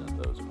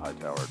represent those of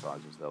Hightower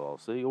Advisors,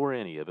 LLC or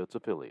any of its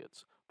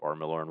affiliates. Farr,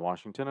 Miller &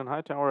 Washington and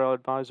Hightower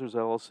Advisors,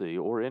 LLC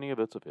or any of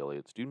its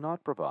affiliates do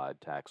not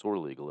provide tax or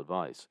legal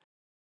advice.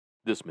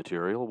 This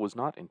material was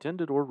not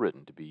intended or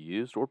written to be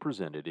used or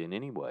presented in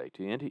any way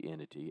to any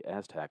entity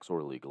as tax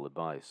or legal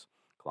advice.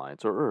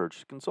 Clients are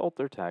urged to consult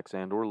their tax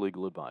and or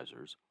legal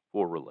advisors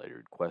for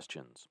related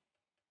questions.